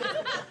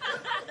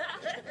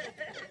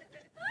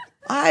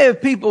I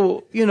have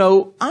people,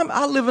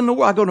 I live in the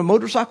world. I go to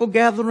motorcycle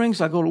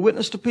gatherings. I go to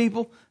witness to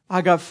people.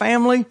 I got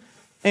family.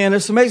 And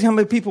it's amazing how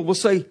many people will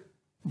say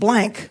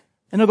blank.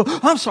 And they'll go,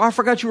 I'm sorry, I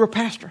forgot you were a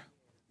pastor.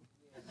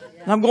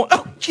 And I'm going,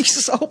 oh,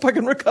 Jesus, I hope I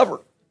can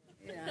recover.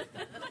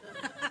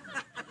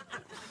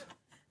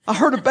 I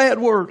heard a bad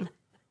word.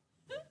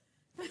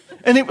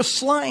 And it was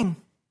slang.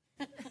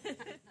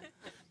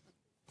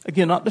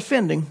 Again, not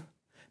defending,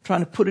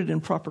 trying to put it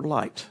in proper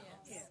light.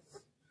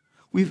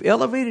 We've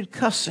elevated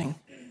cussing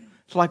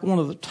to like one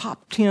of the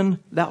top 10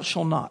 thou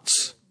shalt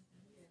nots.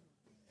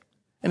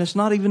 And it's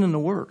not even in the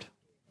Word.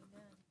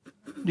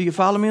 Do you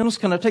follow me on this?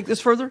 Can I take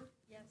this further?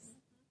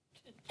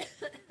 Yes.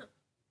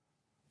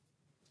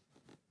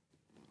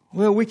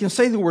 Well, we can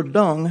say the word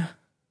dung.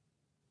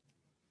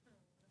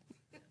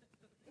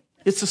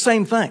 It's the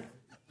same thing.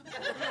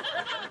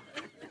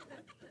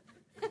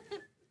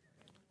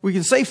 We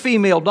can say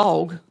female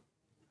dog.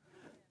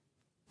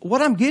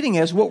 What I'm getting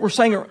at is what we're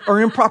saying are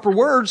improper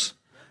words.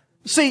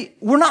 See,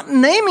 we're not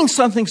naming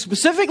something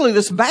specifically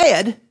that's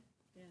bad.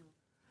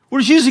 We're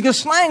just using a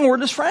slang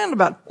word that's frowned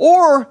about.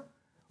 Or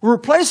we're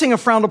replacing a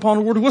frowned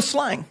upon word with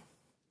slang.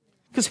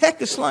 Because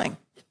heck is slang.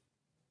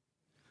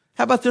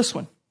 How about this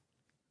one?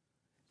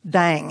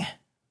 Dang.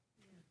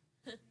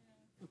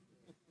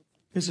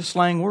 Is a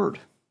slang word.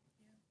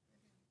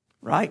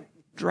 Right?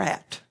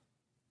 Drat.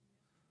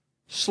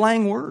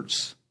 Slang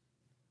words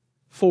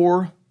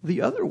for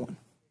the other one.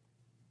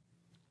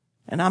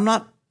 And I'm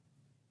not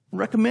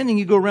recommending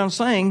you go around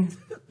saying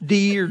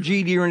D or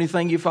GD or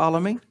anything, you follow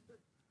me?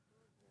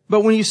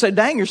 But when you say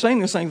dang, you're saying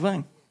the same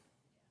thing.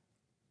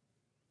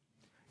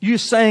 You're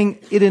saying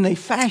it in a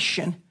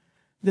fashion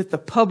that the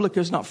public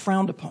is not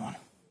frowned upon.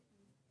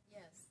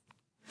 Yes.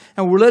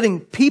 And we're letting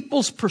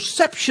people's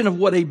perception of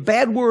what a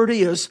bad word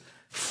is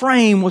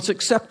frame what's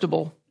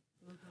acceptable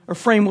or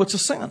frame what's a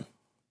sin.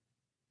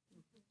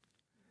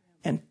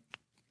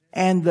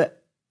 And the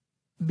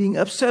being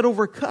upset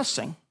over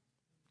cussing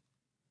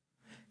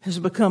has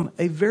become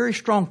a very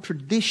strong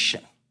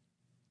tradition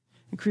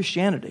in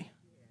Christianity.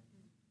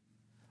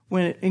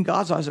 When in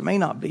God's eyes it may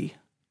not be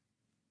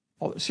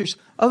all that serious,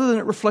 other than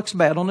it reflects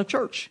bad on the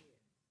church.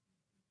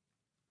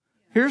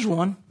 Here's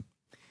one.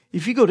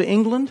 If you go to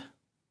England,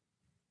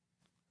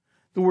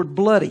 the word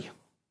bloody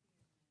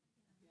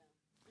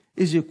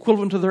is the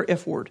equivalent to their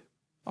F word,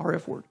 our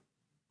F word.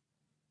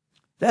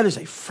 That is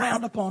a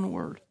frowned upon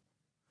word.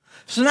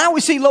 So now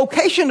we see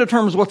location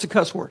determines what's a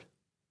cuss word.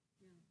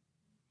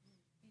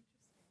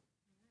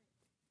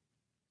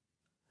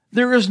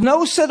 There is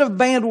no set of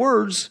banned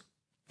words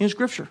in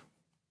Scripture.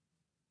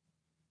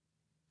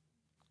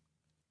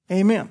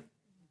 Amen.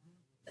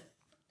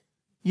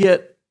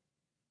 Yet,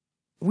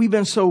 we've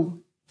been so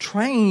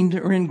trained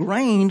or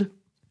ingrained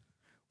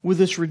with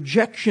this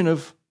rejection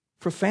of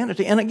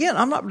profanity. And again,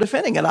 I'm not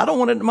defending it. I don't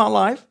want it in my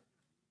life.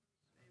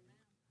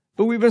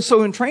 But we've been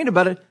so entrained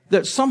about it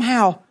that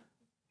somehow,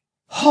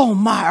 oh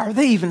my, are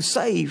they even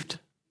saved?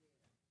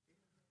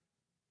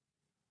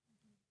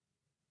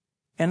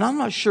 And I'm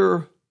not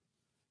sure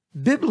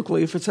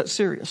biblically if it's that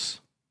serious.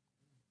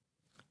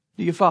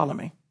 Do you follow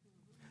me?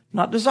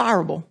 Not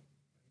desirable.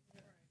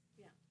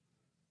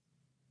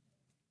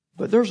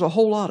 But there's a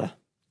whole lot of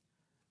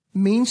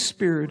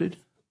mean-spirited,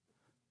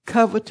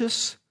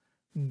 covetous,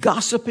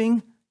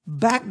 gossiping,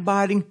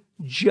 backbiting,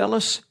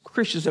 jealous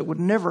Christians that would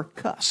never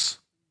cuss.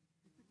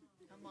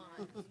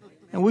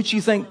 And which do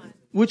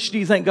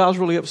you think God's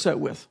really upset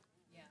with?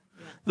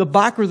 The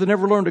biker that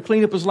never learned to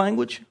clean up his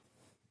language,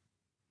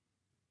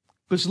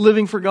 but's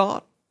living for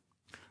God?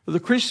 Or the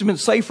Christian been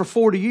saved for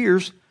 40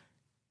 years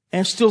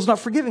and still's not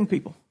forgiving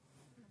people?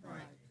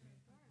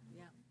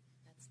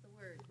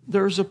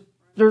 There's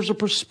a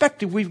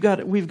perspective we've got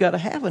to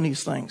have in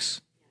these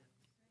things.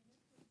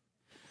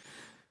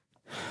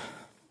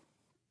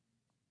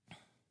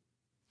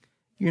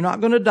 You're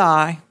not going to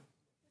die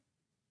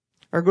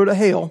or go to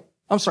hell.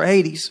 I'm sorry,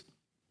 Hades.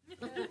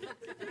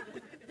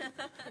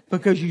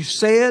 Because you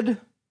said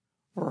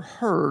or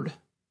heard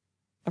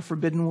a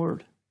forbidden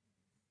word.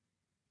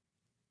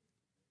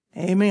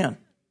 Amen.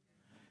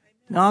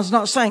 Now, I was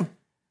not saying,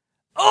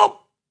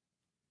 oh,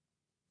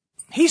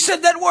 he said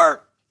that word.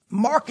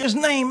 Mark his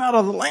name out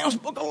of the Lamb's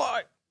Book of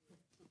Life.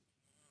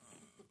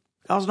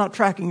 I was not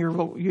tracking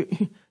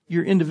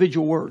your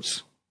individual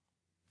words.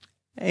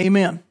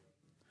 Amen.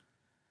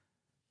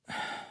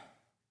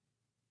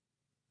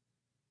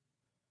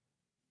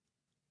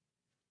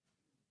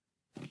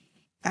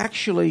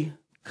 Actually,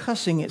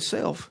 cussing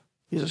itself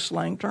is a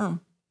slang term.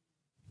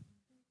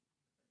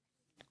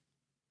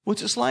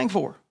 What's it slang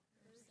for?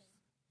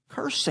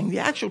 Cursing. The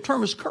actual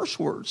term is curse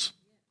words.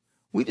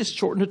 We just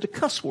shortened it to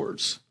cuss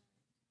words.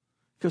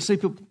 Because see,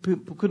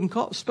 people couldn't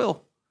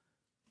spell,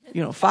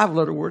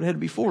 5-letter word. It had to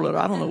be 4-letter.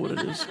 I don't know what it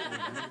is.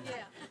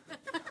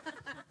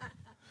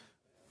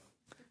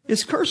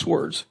 It's curse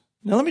words.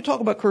 Now let me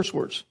talk about curse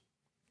words.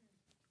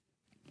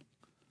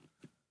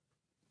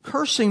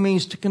 Cursing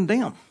means to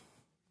condemn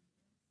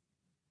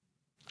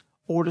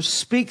or to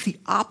speak the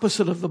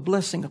opposite of the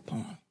blessing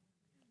upon.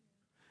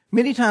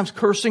 Many times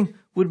cursing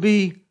would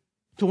be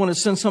to want to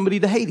send somebody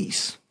to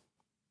Hades.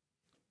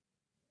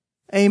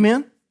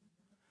 Amen?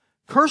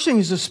 Cursing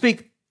is to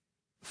speak,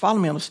 follow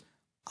me on this,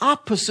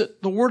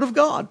 opposite the Word of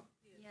God.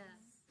 Yes.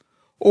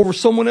 Over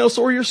someone else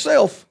or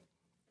yourself.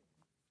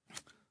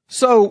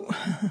 So,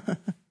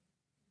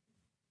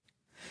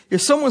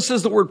 if someone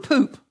says the word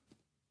poop,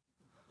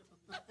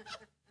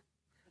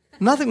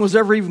 nothing was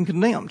ever even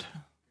condemned.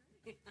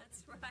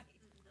 That's right.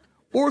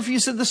 Or if you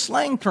said the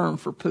slang term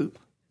for poop.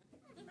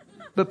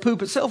 But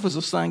poop itself is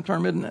a slang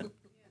term, isn't it?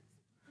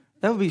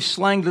 That would be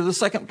slang to the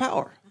second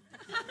power.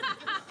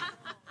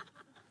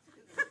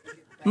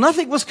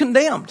 Nothing was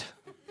condemned.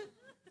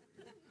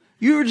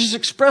 You were just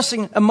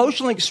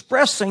emotionally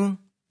expressing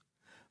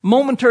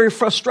momentary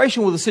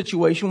frustration with a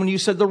situation when you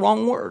said the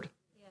wrong word.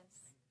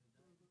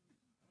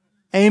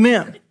 Yes.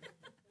 Amen.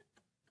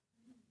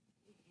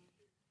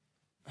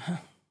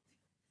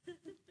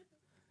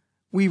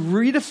 We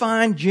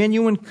redefine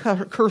genuine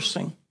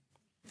cursing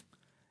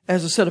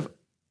as a set of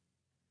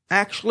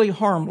actually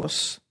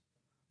harmless,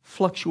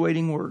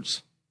 fluctuating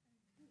words.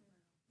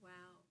 Wow.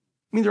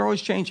 I mean, they're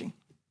always changing.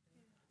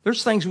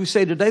 There's things we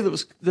say today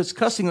that's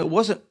cussing that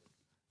wasn't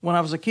when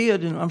I was a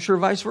kid, and I'm sure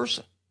vice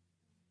versa.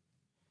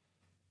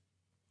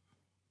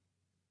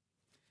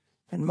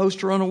 And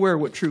most are unaware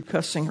what true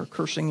cussing or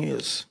cursing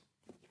is.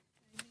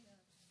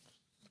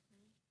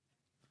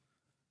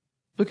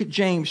 Look at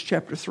James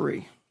chapter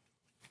 3.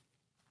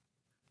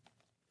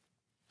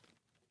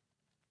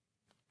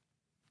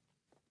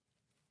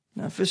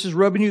 Now, if this is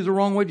rubbing you the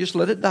wrong way, just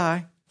let it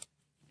die.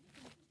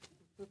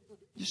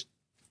 Just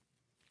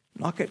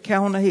knock that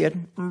cow on the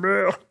head.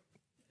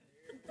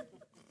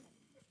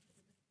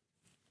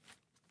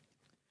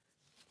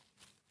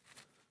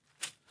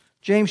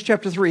 James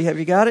chapter 3, have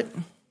you got it?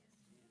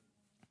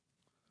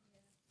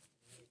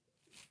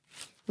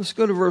 Let's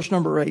go to verse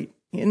number 8.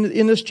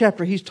 In this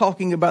chapter, he's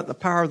talking about the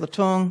power of the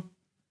tongue.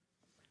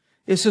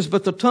 It says,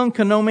 "But the tongue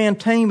can no man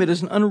tame. It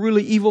is an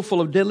unruly evil full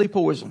of deadly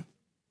poison."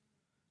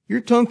 Your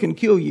tongue can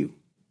kill you.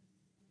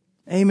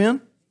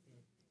 Amen?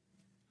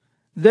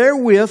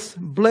 "Therewith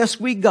bless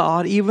we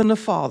God, even the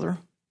Father.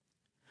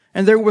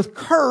 And therewith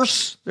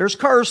curse," there's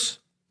curse,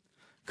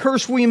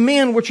 "curse we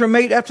men which are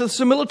made after the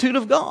similitude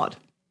of God.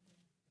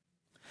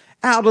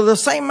 Out of the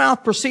same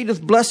mouth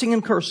proceedeth blessing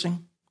and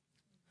cursing.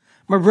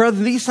 My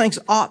brethren, these things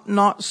ought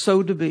not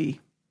so to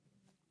be.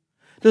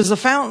 Does the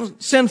fountain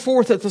send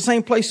forth at the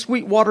same place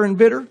sweet water and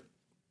bitter?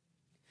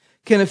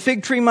 Can a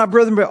fig tree, my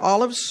brethren, bear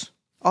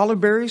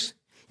olive berries,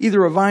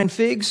 either a vine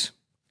figs?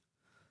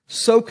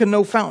 So can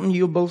no fountain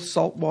yield both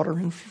salt water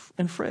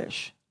and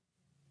fresh."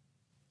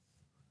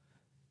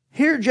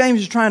 Here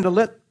James is trying to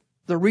let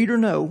the reader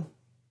know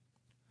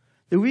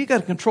that we've got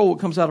to control what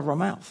comes out of our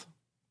mouth.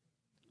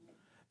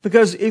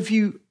 Because if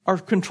you are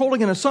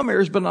controlling in some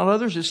areas but not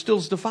others, it still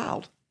is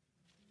defiled.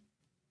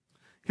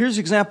 Here's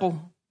an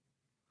example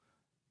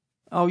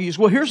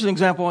here's an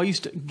example I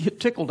used to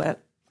get tickled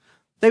at.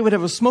 They would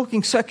have a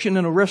smoking section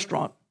in a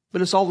restaurant,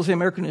 but it's all the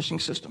same air conditioning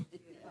system.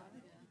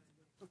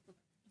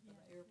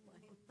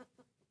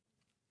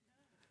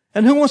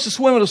 And who wants to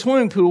swim in a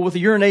swimming pool with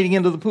the urinating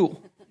into the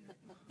pool?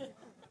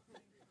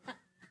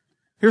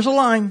 Here's a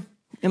line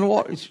in the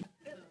water.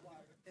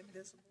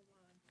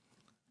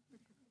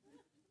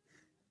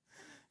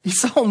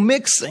 It's all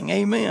mixing.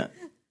 Amen.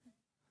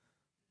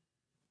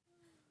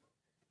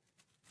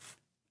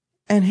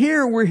 And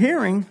here we're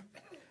hearing,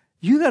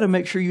 you got to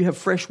make sure you have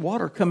fresh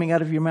water coming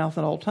out of your mouth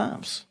at all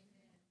times.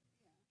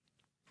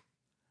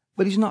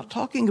 But he's not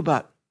talking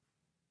about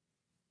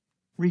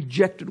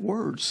rejected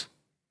words.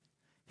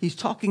 He's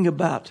talking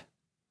about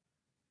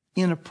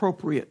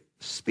inappropriate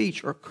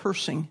speech or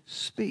cursing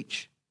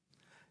speech.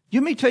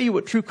 Let me tell you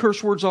what true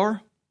curse words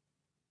are.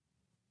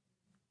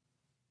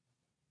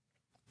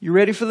 You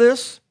ready for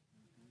this?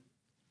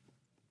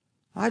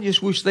 I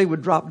just wish they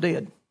would drop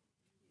dead.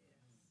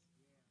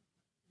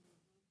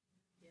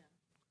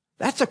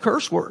 That's a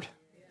curse word.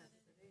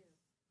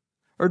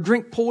 Or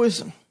drink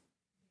poison.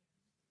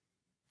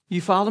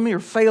 You follow me? Or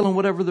fail in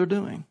whatever they're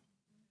doing.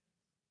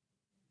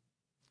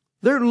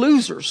 They're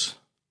losers.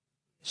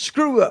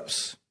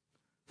 Screw-ups.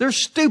 They're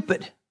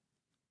stupid.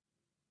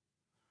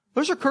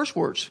 Those are curse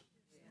words.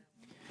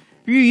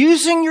 You're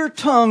using your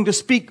tongue to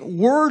speak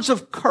words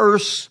of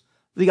curse,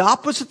 the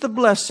opposite of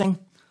blessing,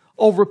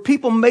 over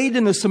people made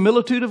in the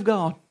similitude of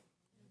God.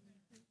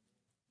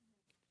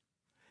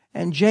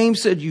 And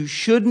James said you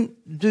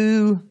shouldn't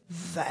do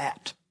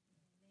that.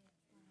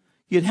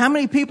 Yet how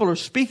many people are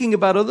speaking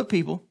about other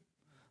people,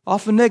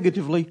 often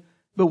negatively,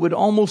 but would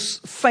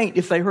almost faint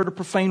if they heard a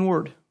profane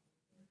word?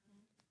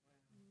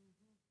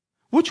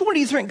 Which one do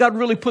you think God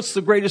really puts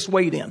the greatest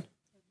weight in?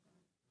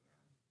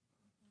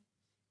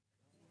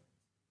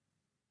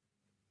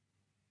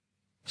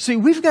 See,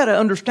 we've got to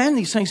understand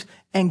these things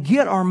and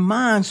get our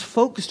minds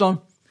focused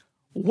on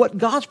what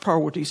God's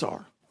priorities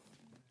are.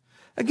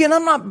 Again,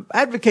 I'm not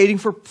advocating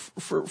for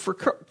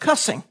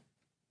cussing.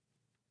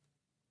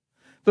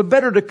 But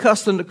better to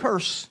cuss than to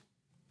curse.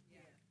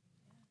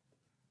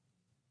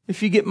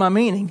 If you get my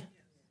meaning.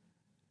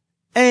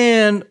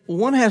 And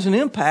one has an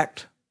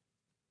impact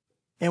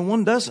and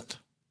one doesn't.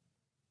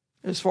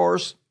 as far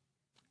as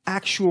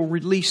actual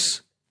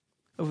release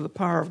of the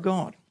power of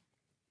God.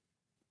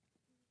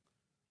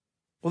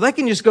 Well, they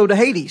can just go to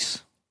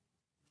Hades.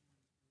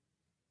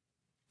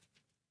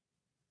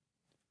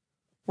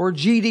 Or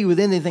GD with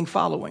anything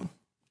following.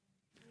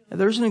 And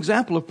there's an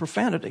example of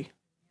profanity,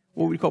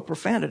 what we call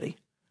profanity,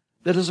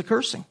 that is a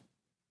cursing.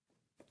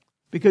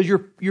 Because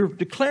you're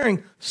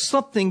declaring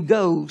something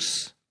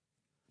goes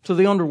to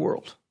the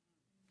underworld.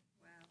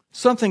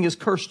 Something is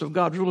cursed of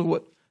God, really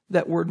what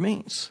that word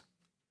means.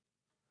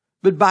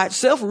 But by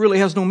itself, it really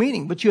has no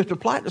meaning, but you have to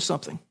apply it to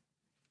something.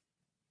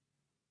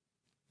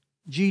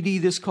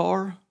 GD this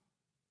car,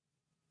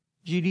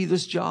 GD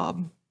this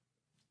job,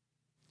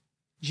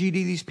 GD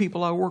these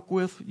people I work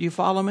with. You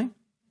follow me?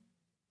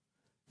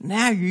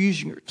 Now you're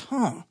using your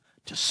tongue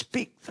to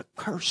speak the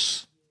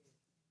curse.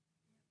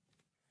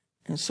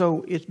 And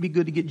so it'd be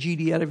good to get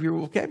GD out of your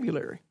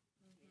vocabulary.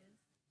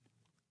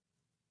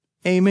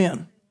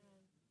 Amen.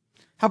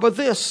 How about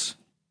this?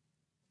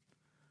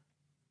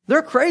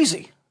 They're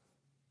crazy.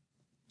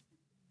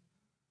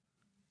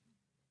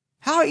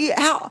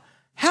 How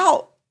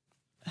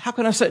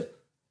can I say?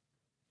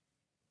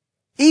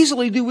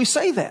 Easily do we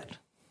say that?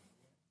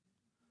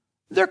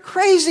 They're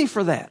crazy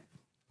for that.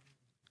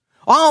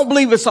 I don't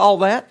believe it's all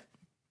that.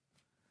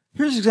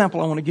 Here's an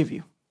example I want to give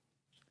you.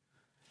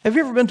 Have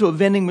you ever been to a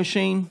vending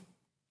machine?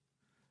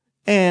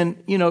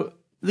 And, you know,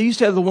 they used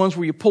to have the ones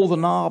where you pull the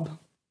knob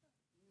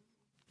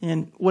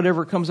and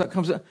whatever comes out,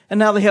 comes out. And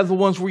now they have the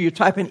ones where you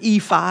type in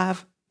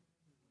E5.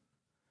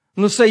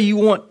 And let's say you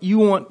want a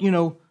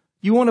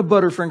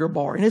Butterfinger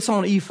bar and it's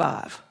on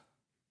E5.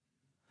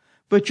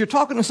 But you're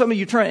talking to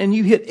somebody and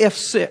you hit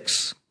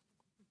F6,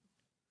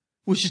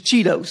 which is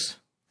Cheetos.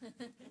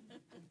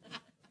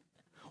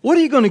 What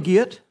are you going to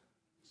get?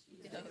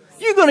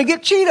 You're going to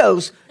get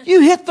Cheetos.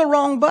 You hit the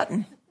wrong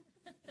button.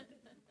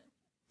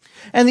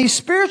 And these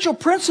spiritual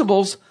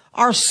principles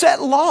are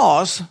set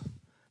laws.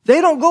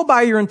 They don't go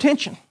by your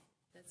intention.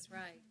 That's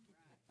right.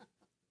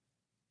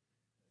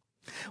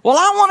 Well,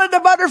 I wanted a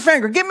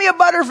Butterfinger. Give me a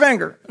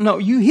Butterfinger. No,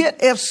 you hit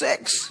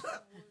F6.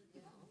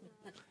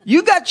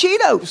 You got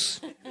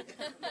Cheetos.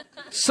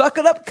 Suck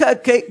it up,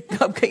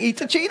 cupcake, eat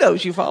the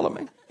Cheetos. You follow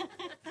me?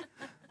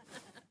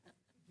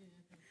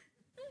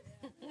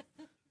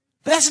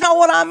 That's not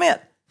what I meant.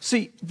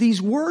 See,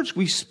 these words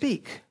we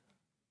speak,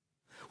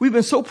 we've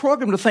been so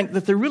programmed to think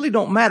that they really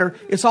don't matter.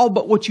 It's all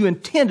about what you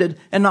intended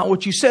and not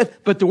what you said.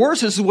 But the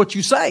worst is what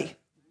you say.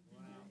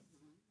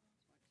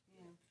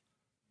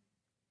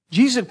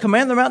 Jesus said,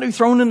 command the mountain to be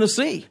thrown in the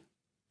sea.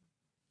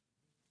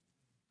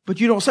 But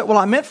you don't say, well,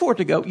 I meant for it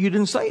to go. You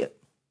didn't say it.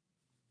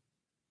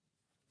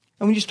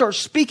 And when you start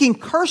speaking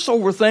curse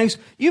over things,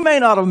 you may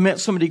not have meant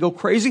somebody to go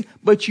crazy,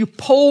 but you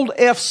pulled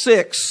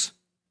F6.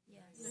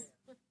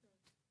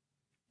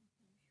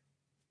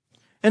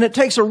 And it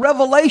takes a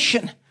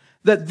revelation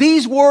that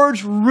these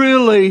words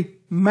really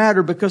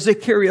matter because they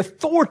carry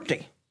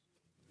authority.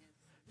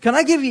 Can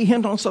I give you a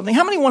hint on something?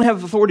 How many want to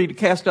have authority to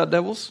cast out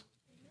devils?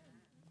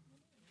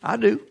 I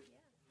do.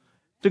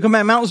 To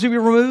command mountains to be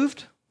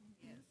removed?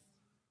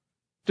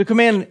 To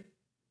command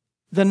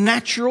the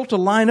natural to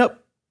line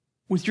up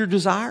with your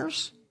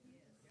desires?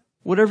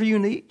 Whatever you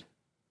need?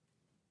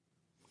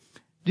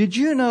 Did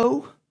you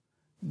know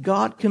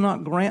God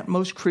cannot grant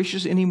most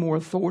Christians any more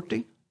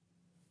authority?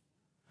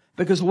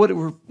 Because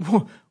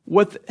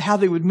how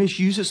they would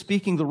misuse it,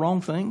 speaking the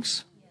wrong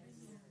things.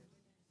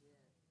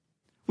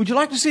 Would you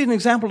like to see an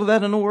example of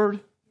that in the Word?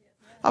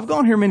 I've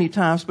gone here many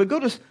times, but go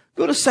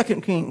to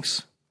 2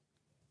 Kings.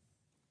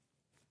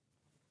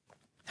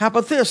 How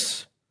about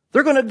this?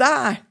 They're going to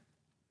die.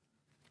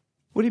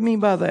 What do you mean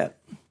by that?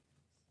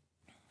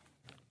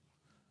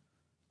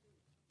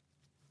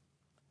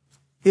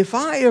 If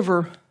I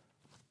ever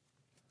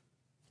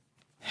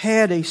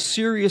had a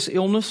serious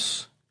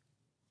illness,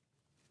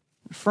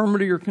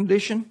 infirmity or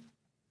condition,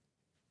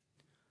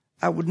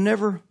 I would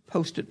never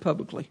post it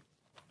publicly.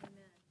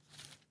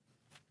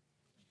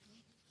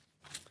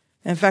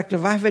 In fact,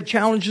 if I've had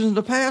challenges in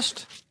the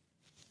past,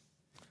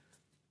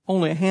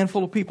 only a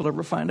handful of people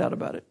ever find out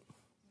about it.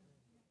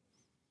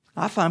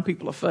 I find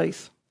people of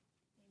faith.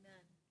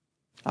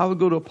 I would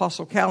go to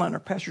Apostle Callan or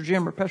Pastor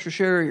Jim or Pastor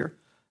Sherry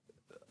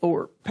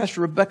or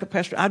Pastor Rebecca,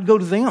 I'd go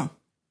to them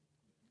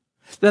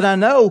that I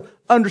know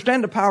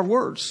understand the power of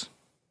words.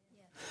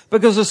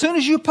 Because as soon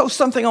as you post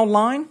something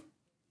online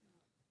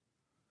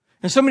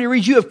and somebody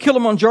reads you have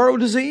Kilimanjaro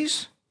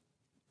disease,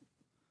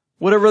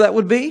 whatever that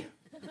would be,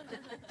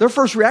 their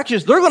first reaction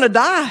is they're going to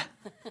die.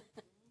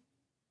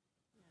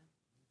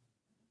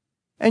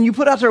 And you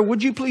put out there,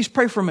 would you please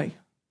pray for me?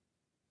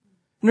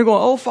 And they're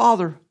going, oh,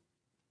 Father,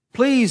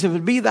 please, if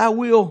it be thy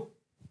will,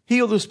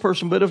 heal this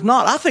person. But if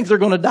not, I think they're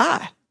going to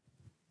die.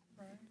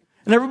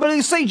 And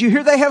everybody says, you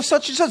hear they have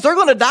such and such, they're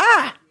going to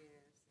die.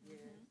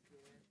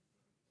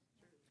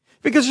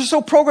 Because they're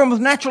so programmed with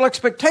natural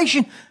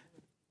expectation,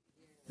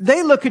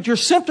 they look at your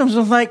symptoms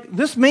and think,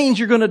 this means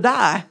you're going to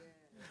die.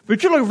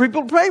 But you're looking for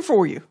people to pray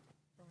for you.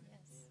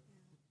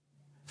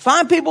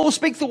 Find people who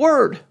speak the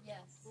word.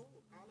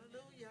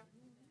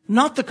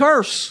 Not the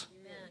curse.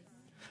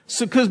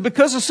 So,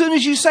 because as soon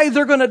as you say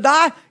they're going to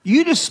die,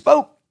 you just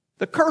spoke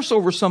the curse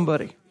over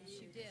somebody.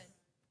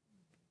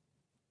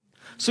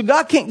 So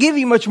God can't give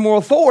you much more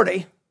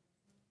authority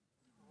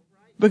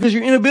because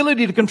your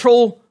inability to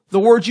control the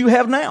words you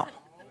have now.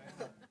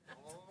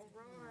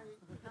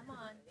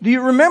 Do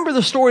you remember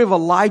the story of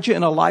Elijah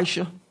and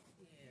Elisha?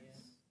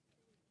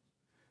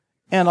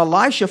 And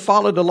Elisha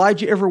followed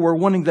Elijah everywhere,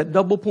 wanting that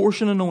double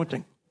portion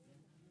anointing.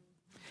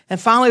 And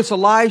finally, it's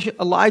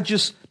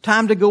Elijah's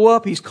time to go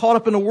up. He's caught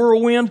up in a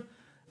whirlwind.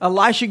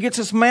 Elisha gets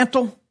his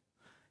mantle.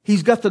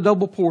 He's got the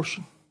double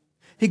portion.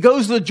 He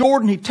goes to the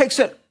Jordan. He takes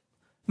that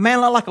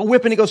mantle like a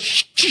whip and he goes,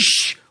 shh,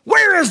 shh,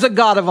 where is the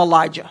God of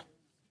Elijah?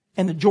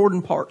 And the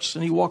Jordan parts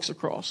and he walks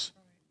across.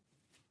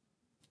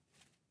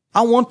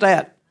 I want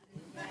that.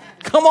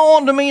 Come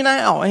on to me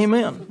now.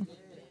 Amen.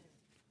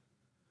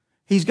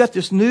 He's got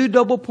this new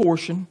double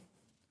portion.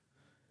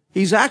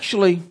 He's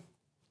actually,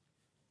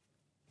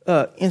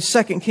 in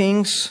 2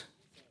 Kings,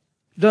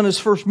 done his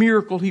first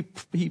miracle. He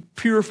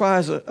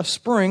purifies a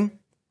spring.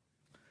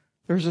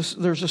 There's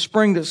a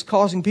spring that's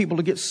causing people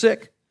to get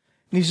sick.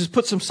 And he just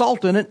puts some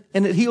salt in it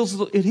and it heals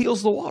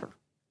the water.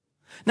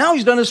 Now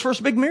he's done his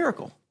first big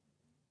miracle.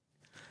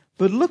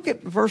 But look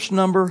at verse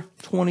number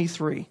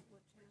 23.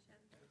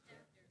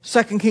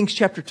 2 Kings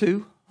chapter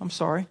 2. I'm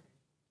sorry.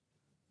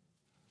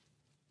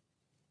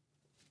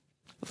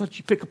 I thought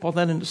you'd pick up on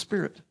that in the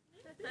spirit.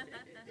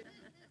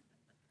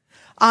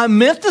 I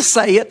meant to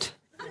say it.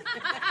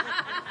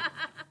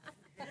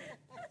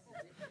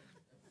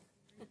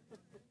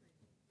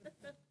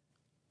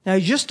 Now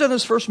he's just done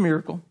his first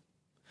miracle.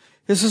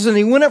 This is, and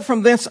he went up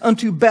from thence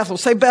unto Bethel.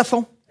 Say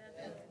Bethel.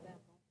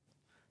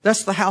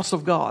 That's the house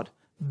of God.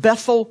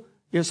 Bethel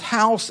is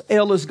house.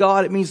 El is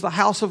God. It means the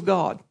house of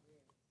God.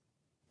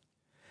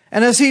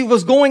 And as he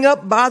was going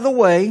up by the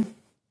way,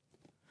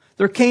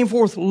 there came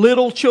forth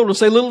little children.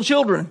 Say little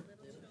children.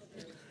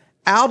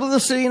 Out of the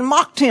city and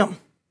mocked him.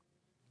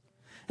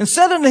 And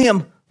said unto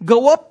him,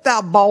 go up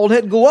thou bald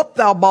head, go up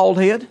thou bald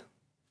head.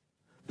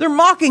 They're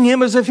mocking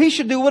him as if he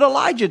should do what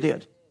Elijah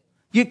did.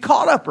 Get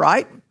caught up,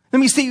 right? Let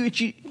me see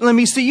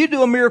you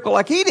do a miracle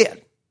like he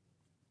did.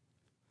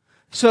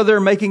 So they're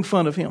making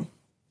fun of him.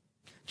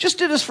 Just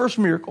did his first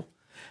miracle.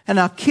 And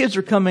now kids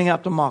are coming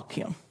out to mock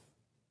him.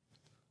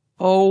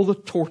 Oh, the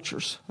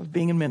tortures of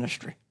being in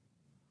ministry.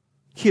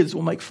 Kids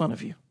will make fun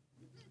of you.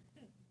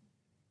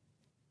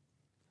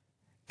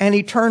 And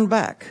he turned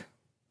back.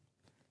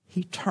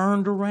 He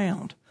turned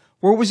around.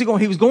 Where was he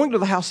going? He was going to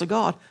the house of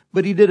God,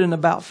 but he did an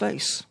about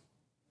face.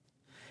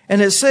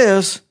 And it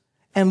says,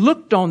 and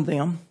looked on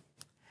them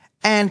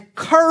and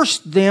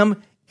cursed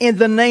them in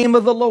the name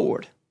of the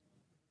Lord.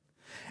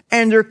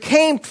 And there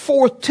came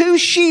forth 2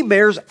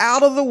 she-bears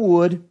out of the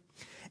wood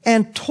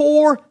and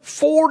tore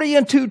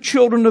 42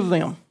 children of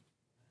them.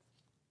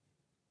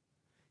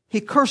 He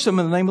cursed them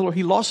in the name of the Lord.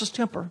 He lost his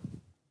temper,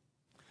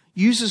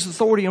 used his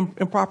authority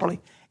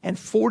improperly, and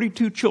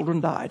 42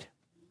 children died.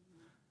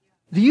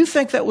 Do you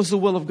think that was the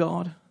will of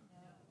God?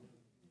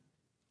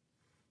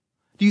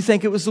 Do you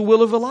think it was the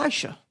will of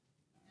Elisha?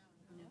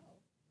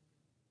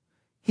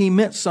 He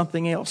meant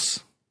something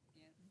else.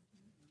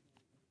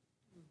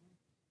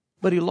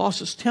 But he lost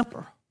his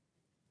temper.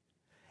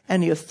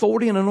 And the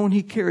authority and anointing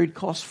he carried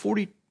cost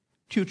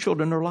 42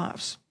 children their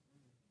lives.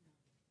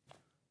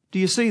 Do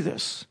you see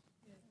this?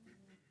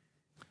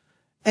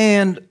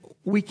 And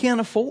we can't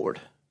afford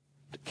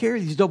to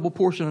carry these double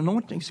portion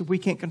anointings if we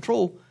can't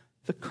control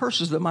the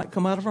curses that might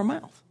come out of our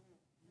mouth.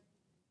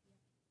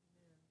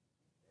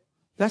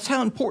 That's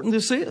how important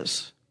this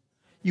is.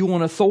 You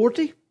want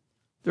authority?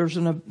 There's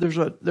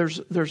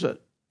a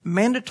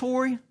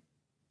mandatory,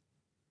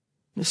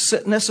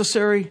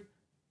 necessary,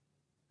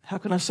 how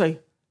can I say,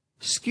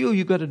 skill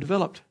you got to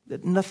develop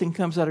that nothing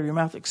comes out of your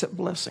mouth except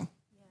blessing.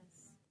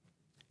 Yes.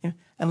 Yeah?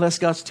 Unless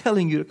God's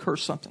telling you to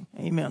curse something.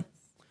 Amen.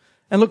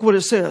 And look what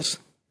it says.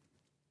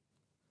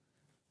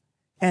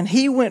 And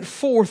he went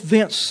forth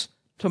thence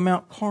to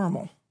Mount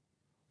Carmel.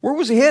 Where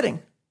was he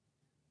heading?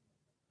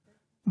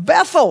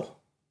 Bethel.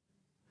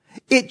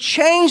 It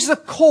changed the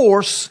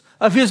course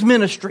of his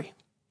ministry.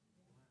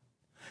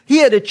 He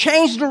had to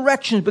change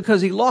directions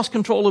because he lost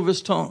control of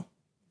his tongue.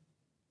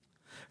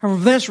 And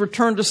from thence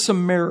returned to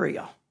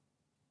Samaria.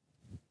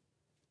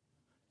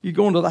 You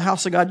go into the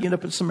house of God, you end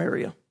up in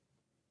Samaria.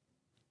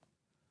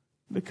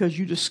 Because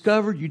you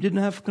discovered you didn't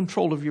have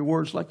control of your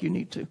words like you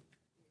need to.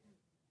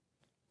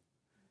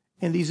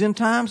 In these end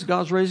times,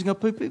 God's raising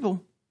up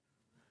people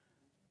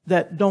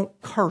that don't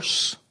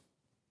curse.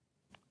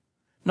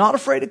 Not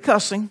afraid of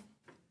cussing,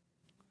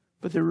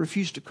 but they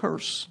refuse to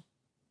curse.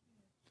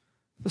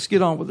 Let's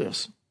get on with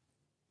this.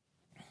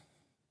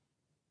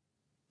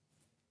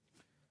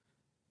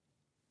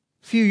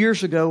 A few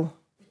years ago,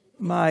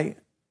 my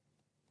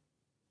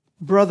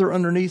brother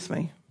underneath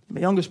me, my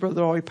youngest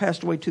brother already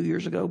passed away 2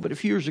 years ago, but a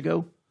few years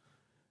ago,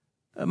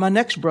 my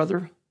next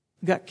brother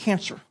got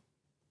cancer.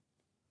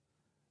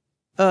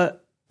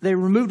 They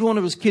removed one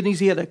of his kidneys.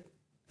 He had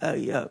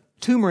a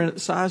tumor in it the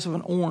size of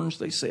an orange,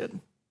 they said,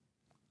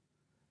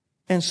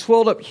 and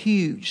swelled up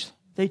huge.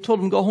 They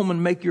told him, go home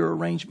and make your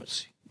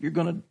arrangements. you're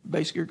going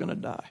to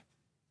die.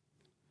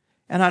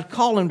 And I'd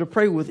call him to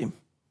pray with him.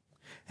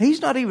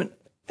 He's not even,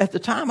 at the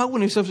time, I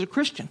wouldn't himself as a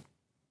Christian.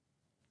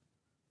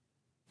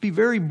 Be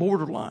very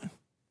borderline.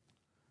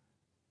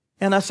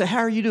 And I say, how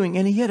are you doing?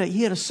 And he had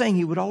a saying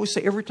he would always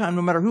say every time,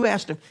 no matter who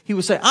asked him, he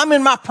would say, I'm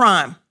in my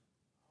prime.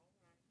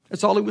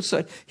 That's all he would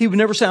say. He would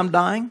never say, I'm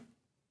dying.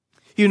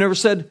 He never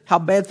said how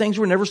bad things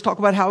were, never talk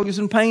about how he was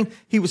in pain.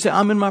 He would say,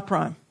 I'm in my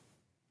prime.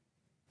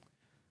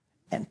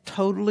 And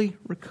totally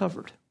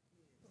recovered.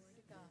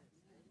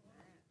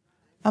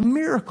 A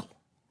miracle.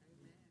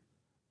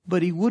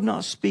 But he would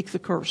not speak the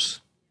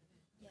curse.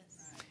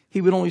 He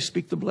would only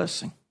speak the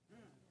blessing.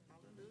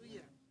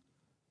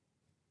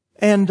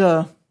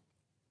 And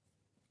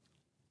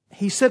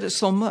he said it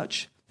so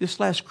much. This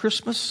last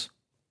Christmas,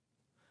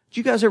 did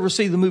you guys ever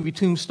see the movie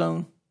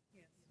Tombstone?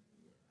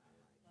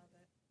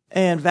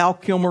 And Val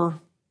Kilmer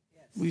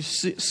was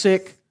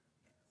sick.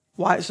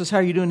 Wyatt says, how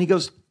are you doing? He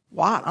goes,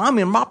 Wyatt, I'm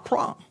in my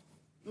prime.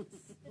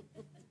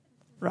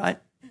 Right?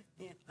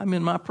 I'm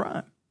in my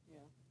prime.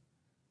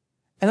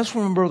 And that's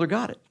where my brother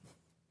got it.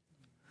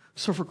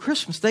 So for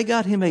Christmas, they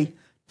got him a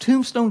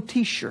Tombstone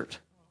t-shirt.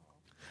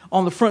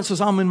 On the front says,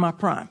 I'm in my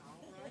prime.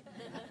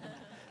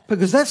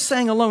 Because that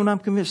saying alone, I'm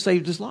convinced,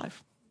 saved his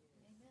life.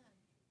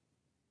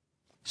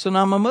 So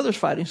now my mother's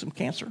fighting some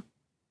cancer.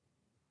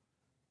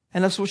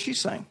 And that's what she's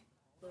saying.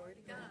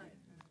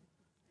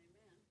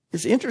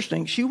 It's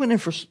interesting. She went in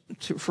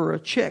for a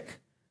check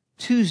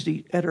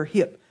Tuesday at her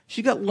hip.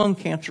 She got lung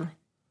cancer.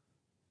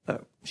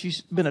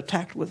 She's been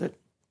attacked with it.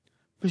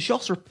 But she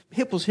also, her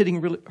hip was hurting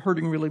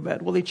really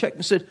bad. Well, they checked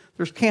and said,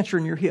 there's cancer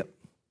in your hip.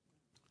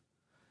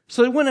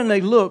 So they went and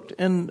they looked,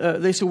 and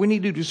they said, we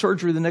need to do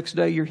surgery the next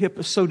day. Your hip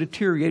is so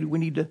deteriorated, we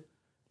need to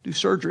do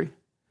surgery.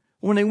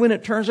 When they went,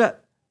 it turns out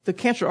the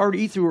cancer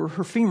already eat through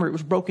her femur. It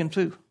was broken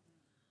too.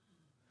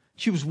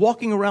 She was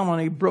walking around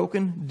on a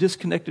broken,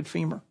 disconnected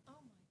femur.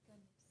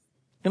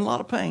 In a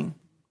lot of pain.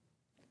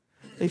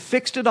 They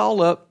fixed it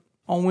all up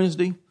on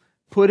Wednesday,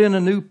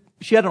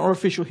 she had an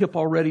artificial hip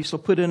already, so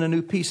put in a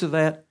new piece of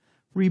that,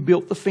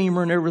 rebuilt the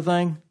femur and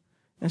everything,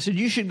 and said,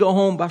 you should go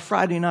home by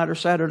Friday night or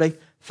Saturday.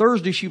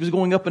 Thursday, she was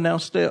going up and down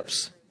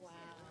steps. Wow.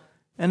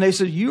 And they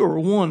said, you are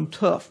one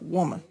tough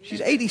woman.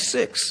 She's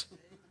 86.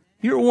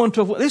 You're one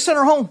tough woman. They sent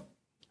her home.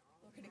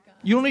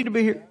 You don't need to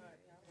be here.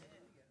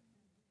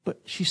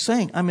 But she's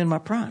saying, I'm in my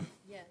prime.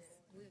 Yes,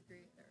 we agree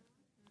with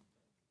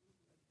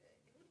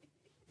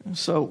her. And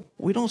so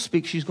we don't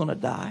speak she's going to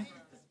die.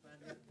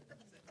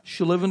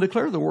 She'll live and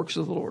declare the works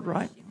of the Lord,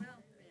 right?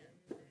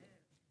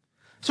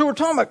 So we're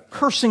talking about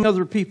cursing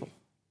other people.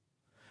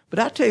 But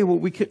I tell you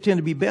what we tend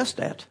to be best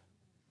at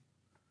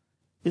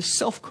is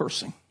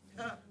self-cursing.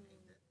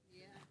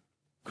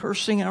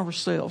 Cursing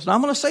ourselves. Now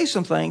I'm going to say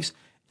some things,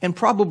 and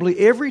probably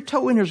every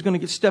toe in here is going to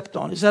get stepped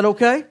on. Is that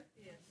okay?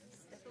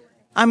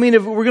 I mean,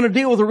 if we're going to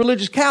deal with a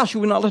religious cow,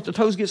 should we not let the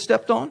toes get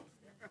stepped on?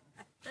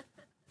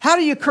 How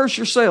do you curse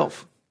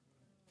yourself?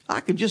 I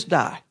could just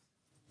die.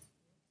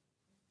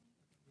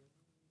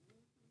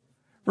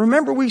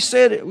 Remember we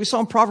saw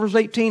in Proverbs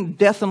 18,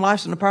 death and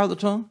life is in the power of the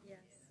tongue? Yes.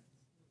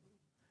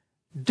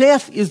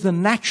 Death is the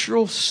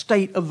natural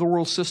state of the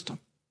world system.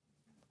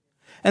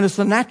 And it's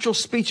the natural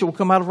speech that will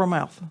come out of our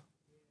mouth.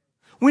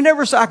 We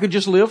never say, I could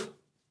just live.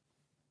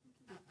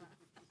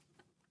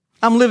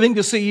 I'm living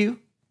to see you.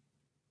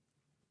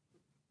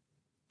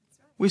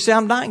 We say,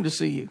 I'm dying to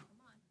see you.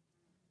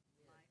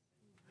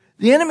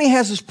 The enemy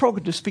has this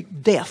program to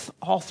speak death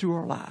all through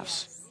our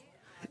lives.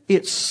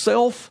 It's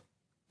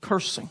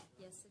self-cursing.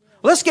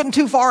 Let's get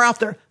too far out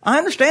there. I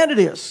understand it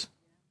is.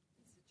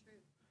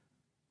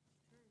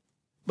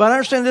 But I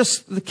understand this,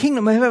 the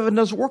kingdom of heaven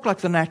doesn't work like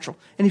the natural.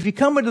 And if you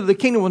come into the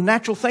kingdom with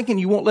natural thinking,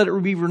 you won't let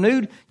it be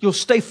renewed. You'll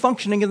stay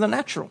functioning in the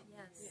natural.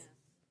 Yes.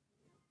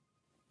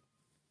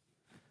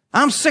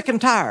 I'm sick and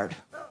tired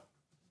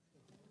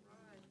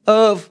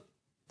of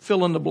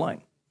fill in the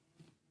blank.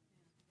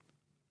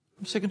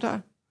 I'm sick and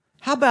tired.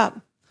 How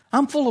about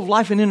I'm full of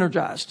life and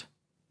energized?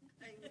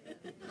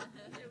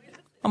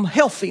 I'm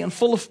healthy and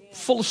full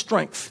of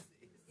strength.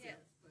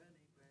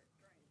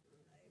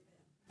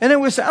 And then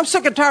we say, I'm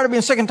sick and tired of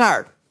being sick and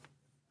tired.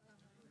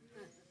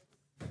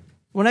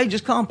 When they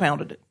just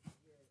compounded it.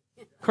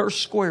 Curse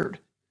squared.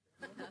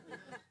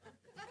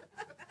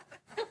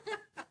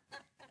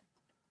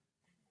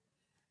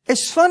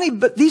 It's funny,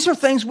 but these are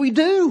things we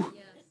do.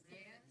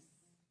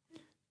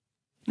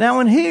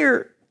 Now in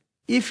here,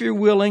 if you're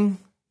willing,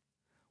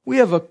 we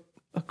have a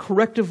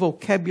corrective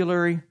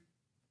vocabulary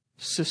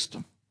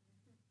system.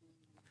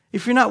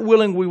 If you're not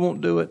willing, we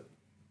won't do it.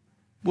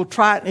 We'll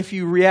try it, and if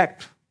you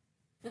react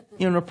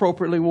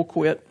inappropriately, we'll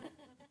quit.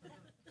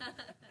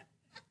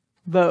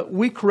 But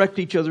we correct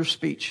each other's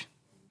speech.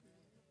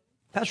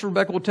 Pastor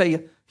Rebecca will tell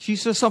you, she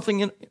says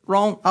something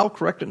wrong, I'll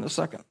correct it in a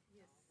second.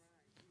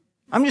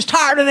 I'm just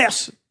tired of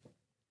this.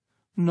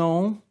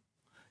 No,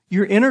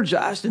 you're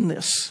energized in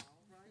this.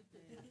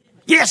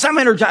 Yes, I'm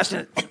energized in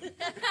it.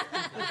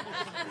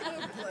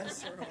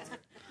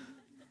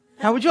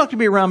 How would you like to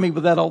be around me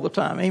with that all the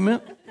time?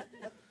 Amen.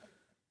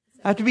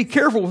 I have to be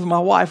careful with my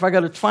wife. I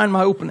got to find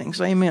my openings.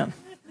 Amen.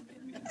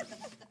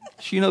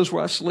 She knows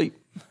where I sleep.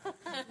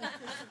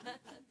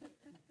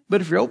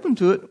 But if you're open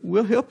to it,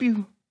 we'll help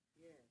you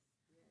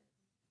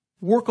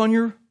work on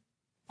your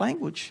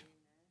language.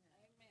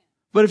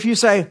 But if you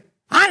say,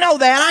 I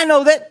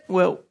know that,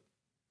 well,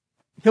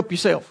 help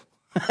yourself.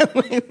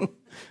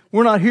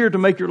 We're not here to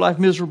make your life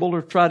miserable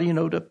or try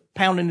to, to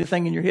pound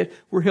anything in your head.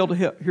 We're here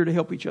to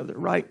help each other,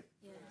 right?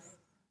 Yes.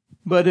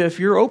 But if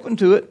you're open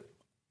to it,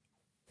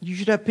 you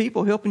should have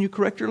people helping you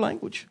correct your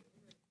language.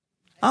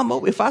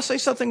 If I say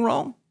something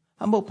wrong,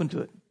 I'm open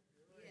to it.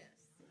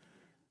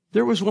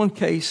 There was one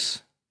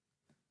case,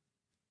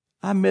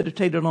 I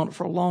meditated on it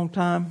for a long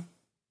time.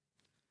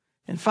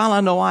 And finally,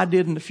 I know I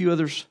did and a few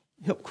others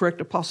helped correct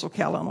Apostle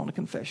Callan on a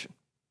confession.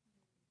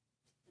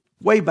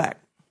 Way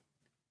back.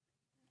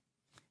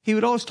 He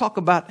would always talk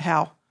about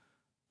how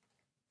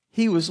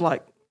he was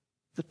like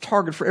the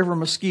target for every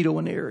mosquito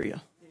in the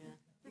area.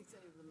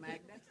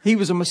 He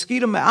was a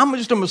mosquito magnet. I'm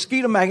just a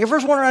mosquito magnet. If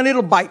there's one around,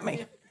 it'll bite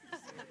me.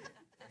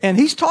 And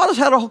he's taught us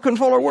how to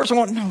control our words. I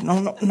went,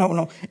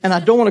 no. And I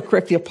don't want to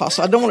correct the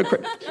apostle. I don't want to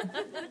correct.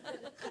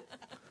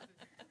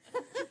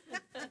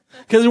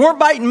 Because they weren't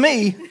biting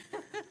me.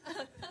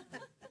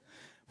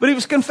 But he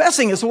was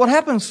confessing it. So what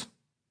happens?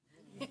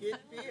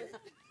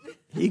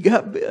 He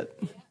got bit.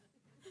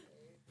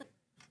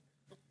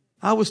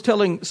 I was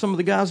telling some of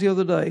the guys the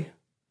other day,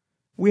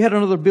 we had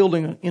another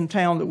building in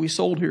town that we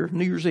sold here,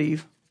 New Year's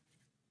Eve.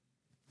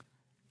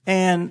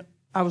 And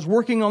I was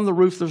working on the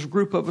roof. There's a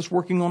group of us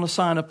working on a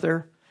sign up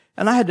there.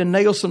 And I had to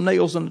nail some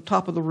nails on the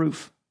top of the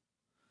roof.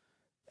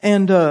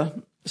 And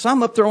so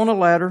I'm up there on a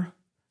ladder,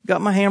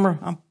 got my hammer,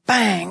 I'm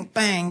bang,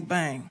 bang,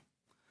 bang.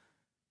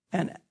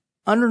 And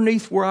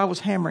underneath where I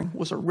was hammering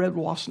was a red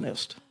wasp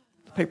nest,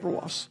 the paper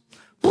wasps.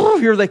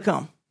 Here they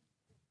come.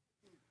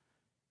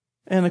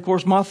 And of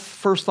course, my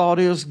first thought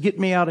is, get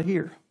me out of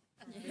here.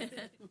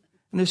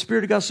 And the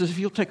Spirit of God says, if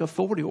you'll take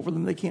authority over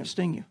them, they can't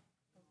sting you.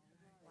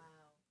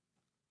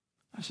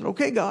 I said,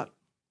 okay, God.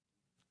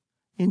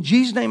 In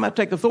Jesus' name, I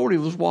take authority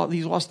over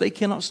these wasps. They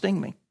cannot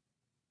sting me.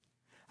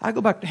 I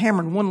go back to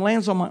hammering. One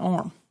lands on my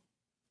arm.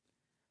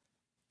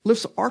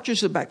 Lifts,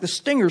 arches it back. The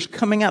stinger's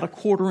coming out a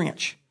 1/4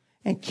 inch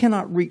and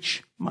cannot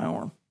reach my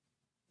arm.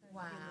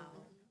 Wow.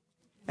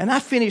 And I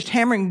finished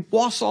hammering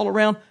wasps all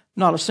around.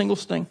 Not a single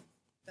sting.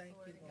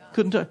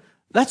 Couldn't tell.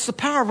 That's the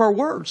power of our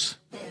words.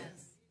 Yes.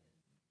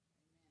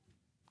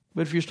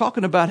 But if you're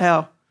talking about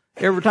how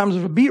every time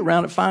there's a bee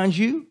around, it finds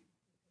you.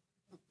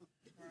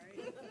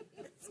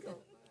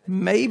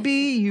 Maybe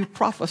you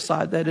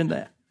prophesied that in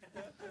that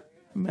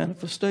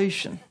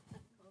manifestation.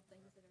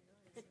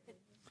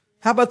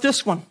 How about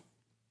this one?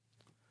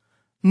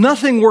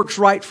 Nothing works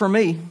right for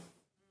me.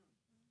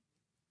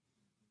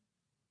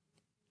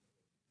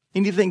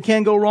 Anything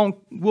can go wrong,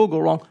 will go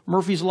wrong.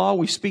 Murphy's Law,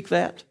 we speak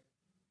that.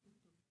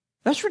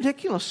 That's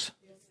ridiculous.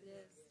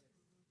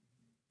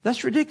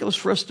 That's ridiculous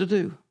for us to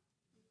do.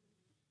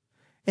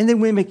 And then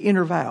we make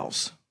inner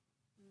vows.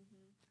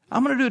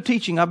 I'm going to do a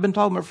teaching. I've been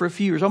talking about it for a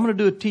few years. I'm going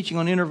to do a teaching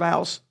on inner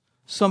vows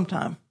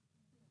sometime.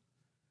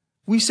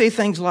 We say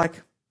things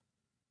like,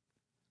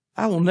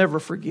 I will never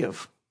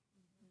forgive.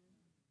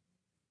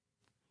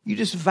 You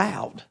just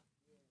vowed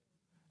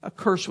a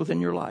curse within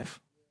your life.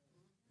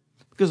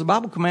 Because the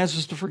Bible commands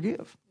us to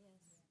forgive.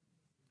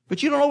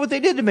 But you don't know what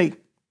they did to me.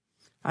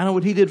 I know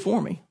what He did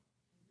for me.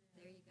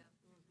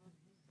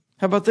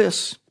 How about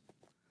this?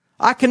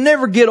 I can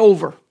never get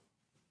over.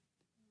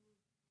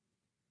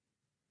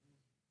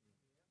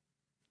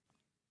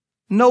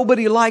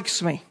 Nobody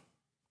likes me.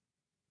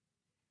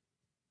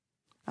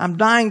 I'm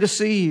dying to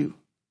see you.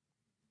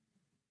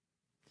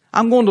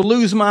 I'm going to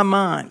lose my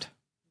mind.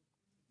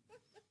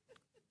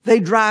 They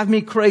drive me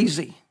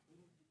crazy.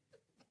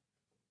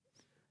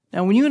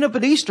 Now, when you end up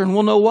at Eastern,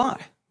 we'll know why.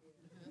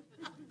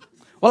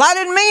 Well, I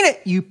didn't mean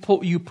it.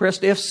 You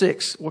pressed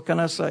F6. What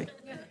can I say?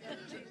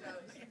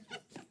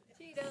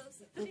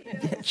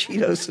 Yeah,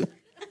 Cheetos.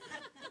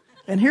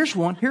 And here's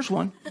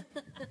one.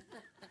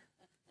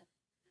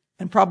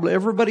 And probably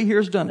everybody here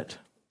has done it.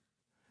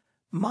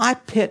 My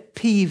pet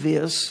peeve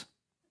is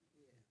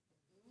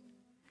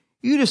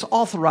you just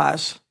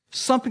authorize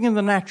something in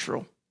the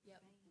natural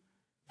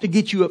to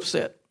get you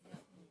upset.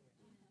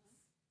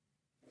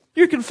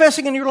 You're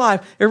confessing in your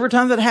life. Every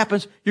time that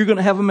happens, you're going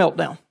to have a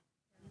meltdown.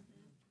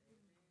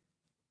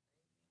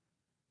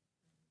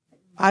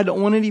 I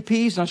don't want any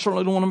peas, and I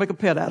certainly don't want to make a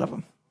pet out of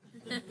them.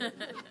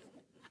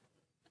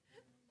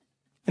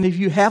 And if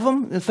you have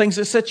them, the things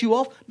that set you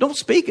off, don't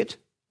speak it.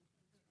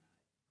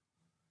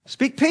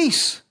 Speak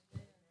peace.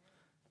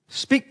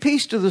 Speak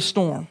peace to the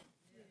storm.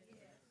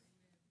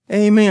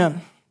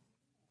 Amen.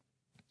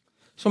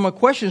 So my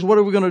question is, what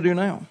are we going to do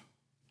now?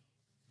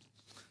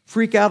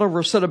 Freak out over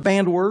a set of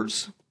banned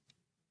words,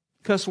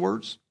 cuss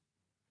words,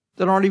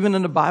 that aren't even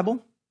in the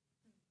Bible?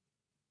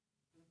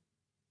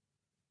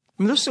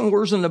 I mean, there's some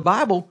words in the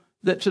Bible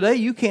that today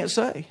you can't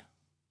say.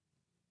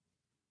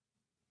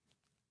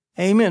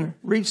 Amen.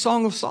 Read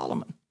Song of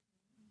Solomon.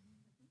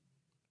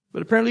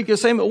 But apparently you can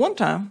say them at one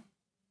time.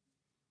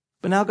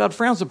 But now God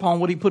frowns upon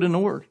what He put in the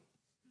Word.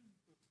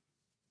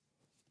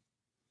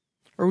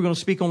 Or are we going to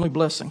speak only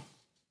blessing?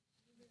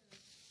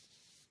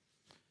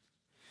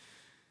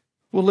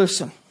 Well,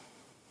 listen.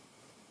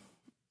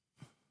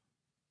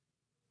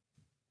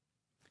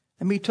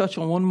 Let me touch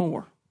on one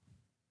more.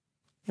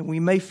 And we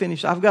may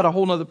finish. I've got a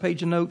whole other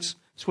page of notes.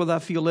 It's whether I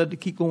feel led to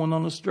keep going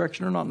on this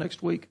direction or not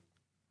next week.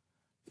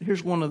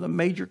 Here's one of the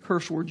major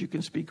curse words you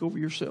can speak over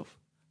yourself.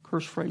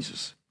 Curse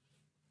phrases.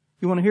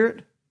 You want to hear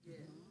it? Yeah.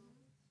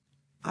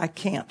 I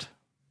can't.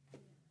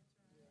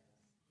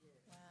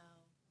 Wow.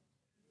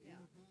 Yeah.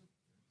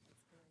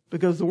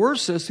 Because the word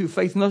says through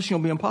faith nothing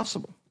will be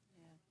impossible.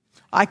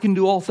 Yeah. I can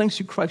do all things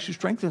through Christ who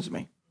strengthens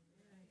me.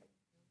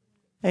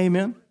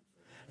 Amen.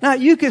 Now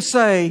you could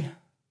say,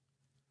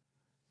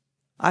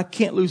 I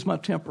can't lose my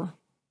temper.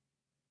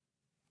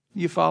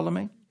 You follow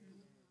me?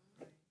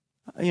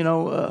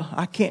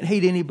 I can't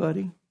hate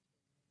anybody.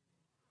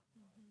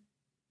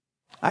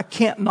 I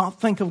can't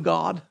not think of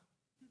God.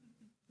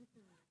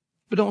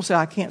 But don't say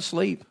I can't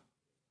sleep.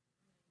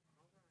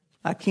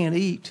 I can't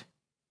eat.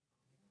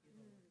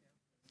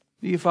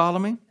 Do you follow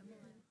me?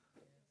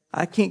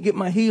 I can't get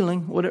my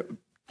healing. Whatever.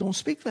 Don't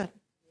speak that.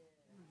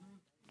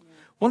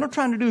 What I'm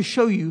trying to do is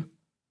show you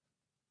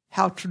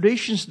how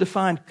traditions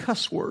define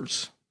cuss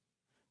words.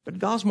 But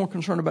God's more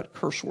concerned about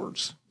curse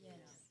words.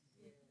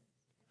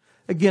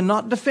 Again,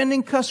 not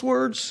defending cuss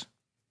words.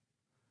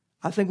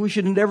 I think we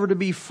should endeavor to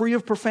be free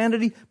of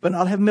profanity, but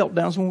not have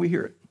meltdowns when we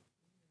hear it.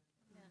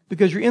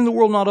 Because you're in the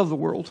world, not of the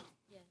world.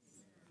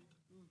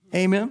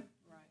 Amen?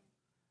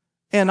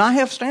 And I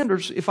have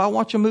standards. If I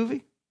watch a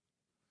movie,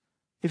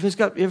 if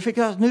it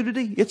got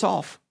nudity, it's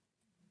off.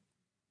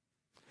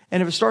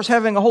 And if it starts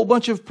having a whole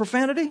bunch of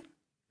profanity,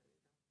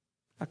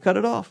 I cut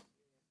it off.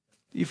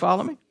 Do you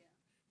follow me?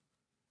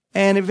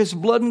 And if it's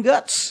blood and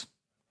guts,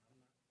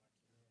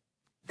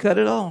 cut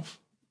it off.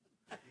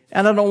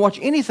 And I don't watch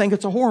anything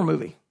that's a horror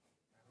movie.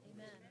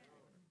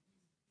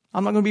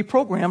 I'm not going to be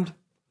programmed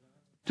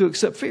to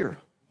accept fear.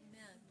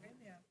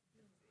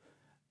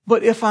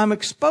 But if I'm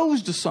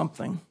exposed to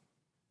something,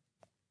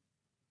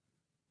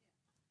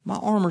 my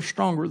armor's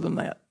stronger than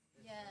that.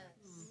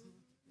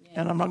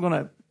 And I'm not going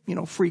to,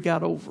 freak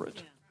out over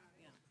it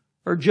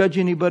or judge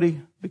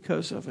anybody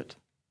because of it.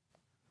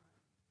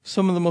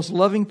 Some of the most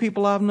loving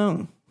people I've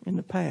known in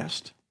the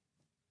past,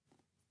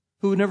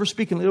 who would never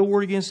speak an ill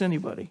word against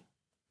anybody,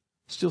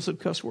 still said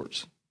cuss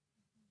words.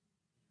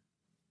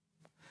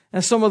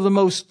 And some of the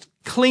most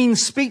clean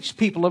speech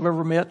people I've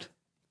ever met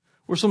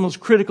were some of the most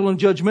critical and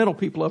judgmental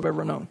people I've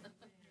ever known.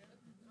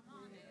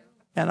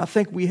 And I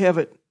think we have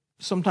it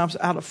sometimes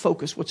out of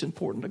focus what's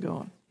important to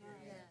God.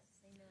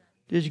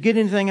 Did you get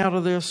anything out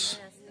of this?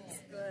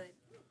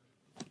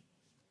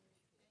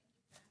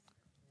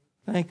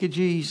 Thank you,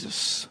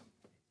 Jesus.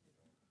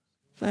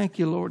 Thank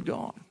you, Lord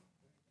God.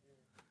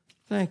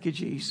 Thank you,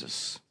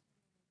 Jesus.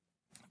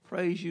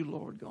 Praise you,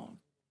 Lord God.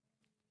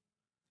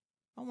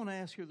 I want to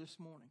ask you this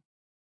morning.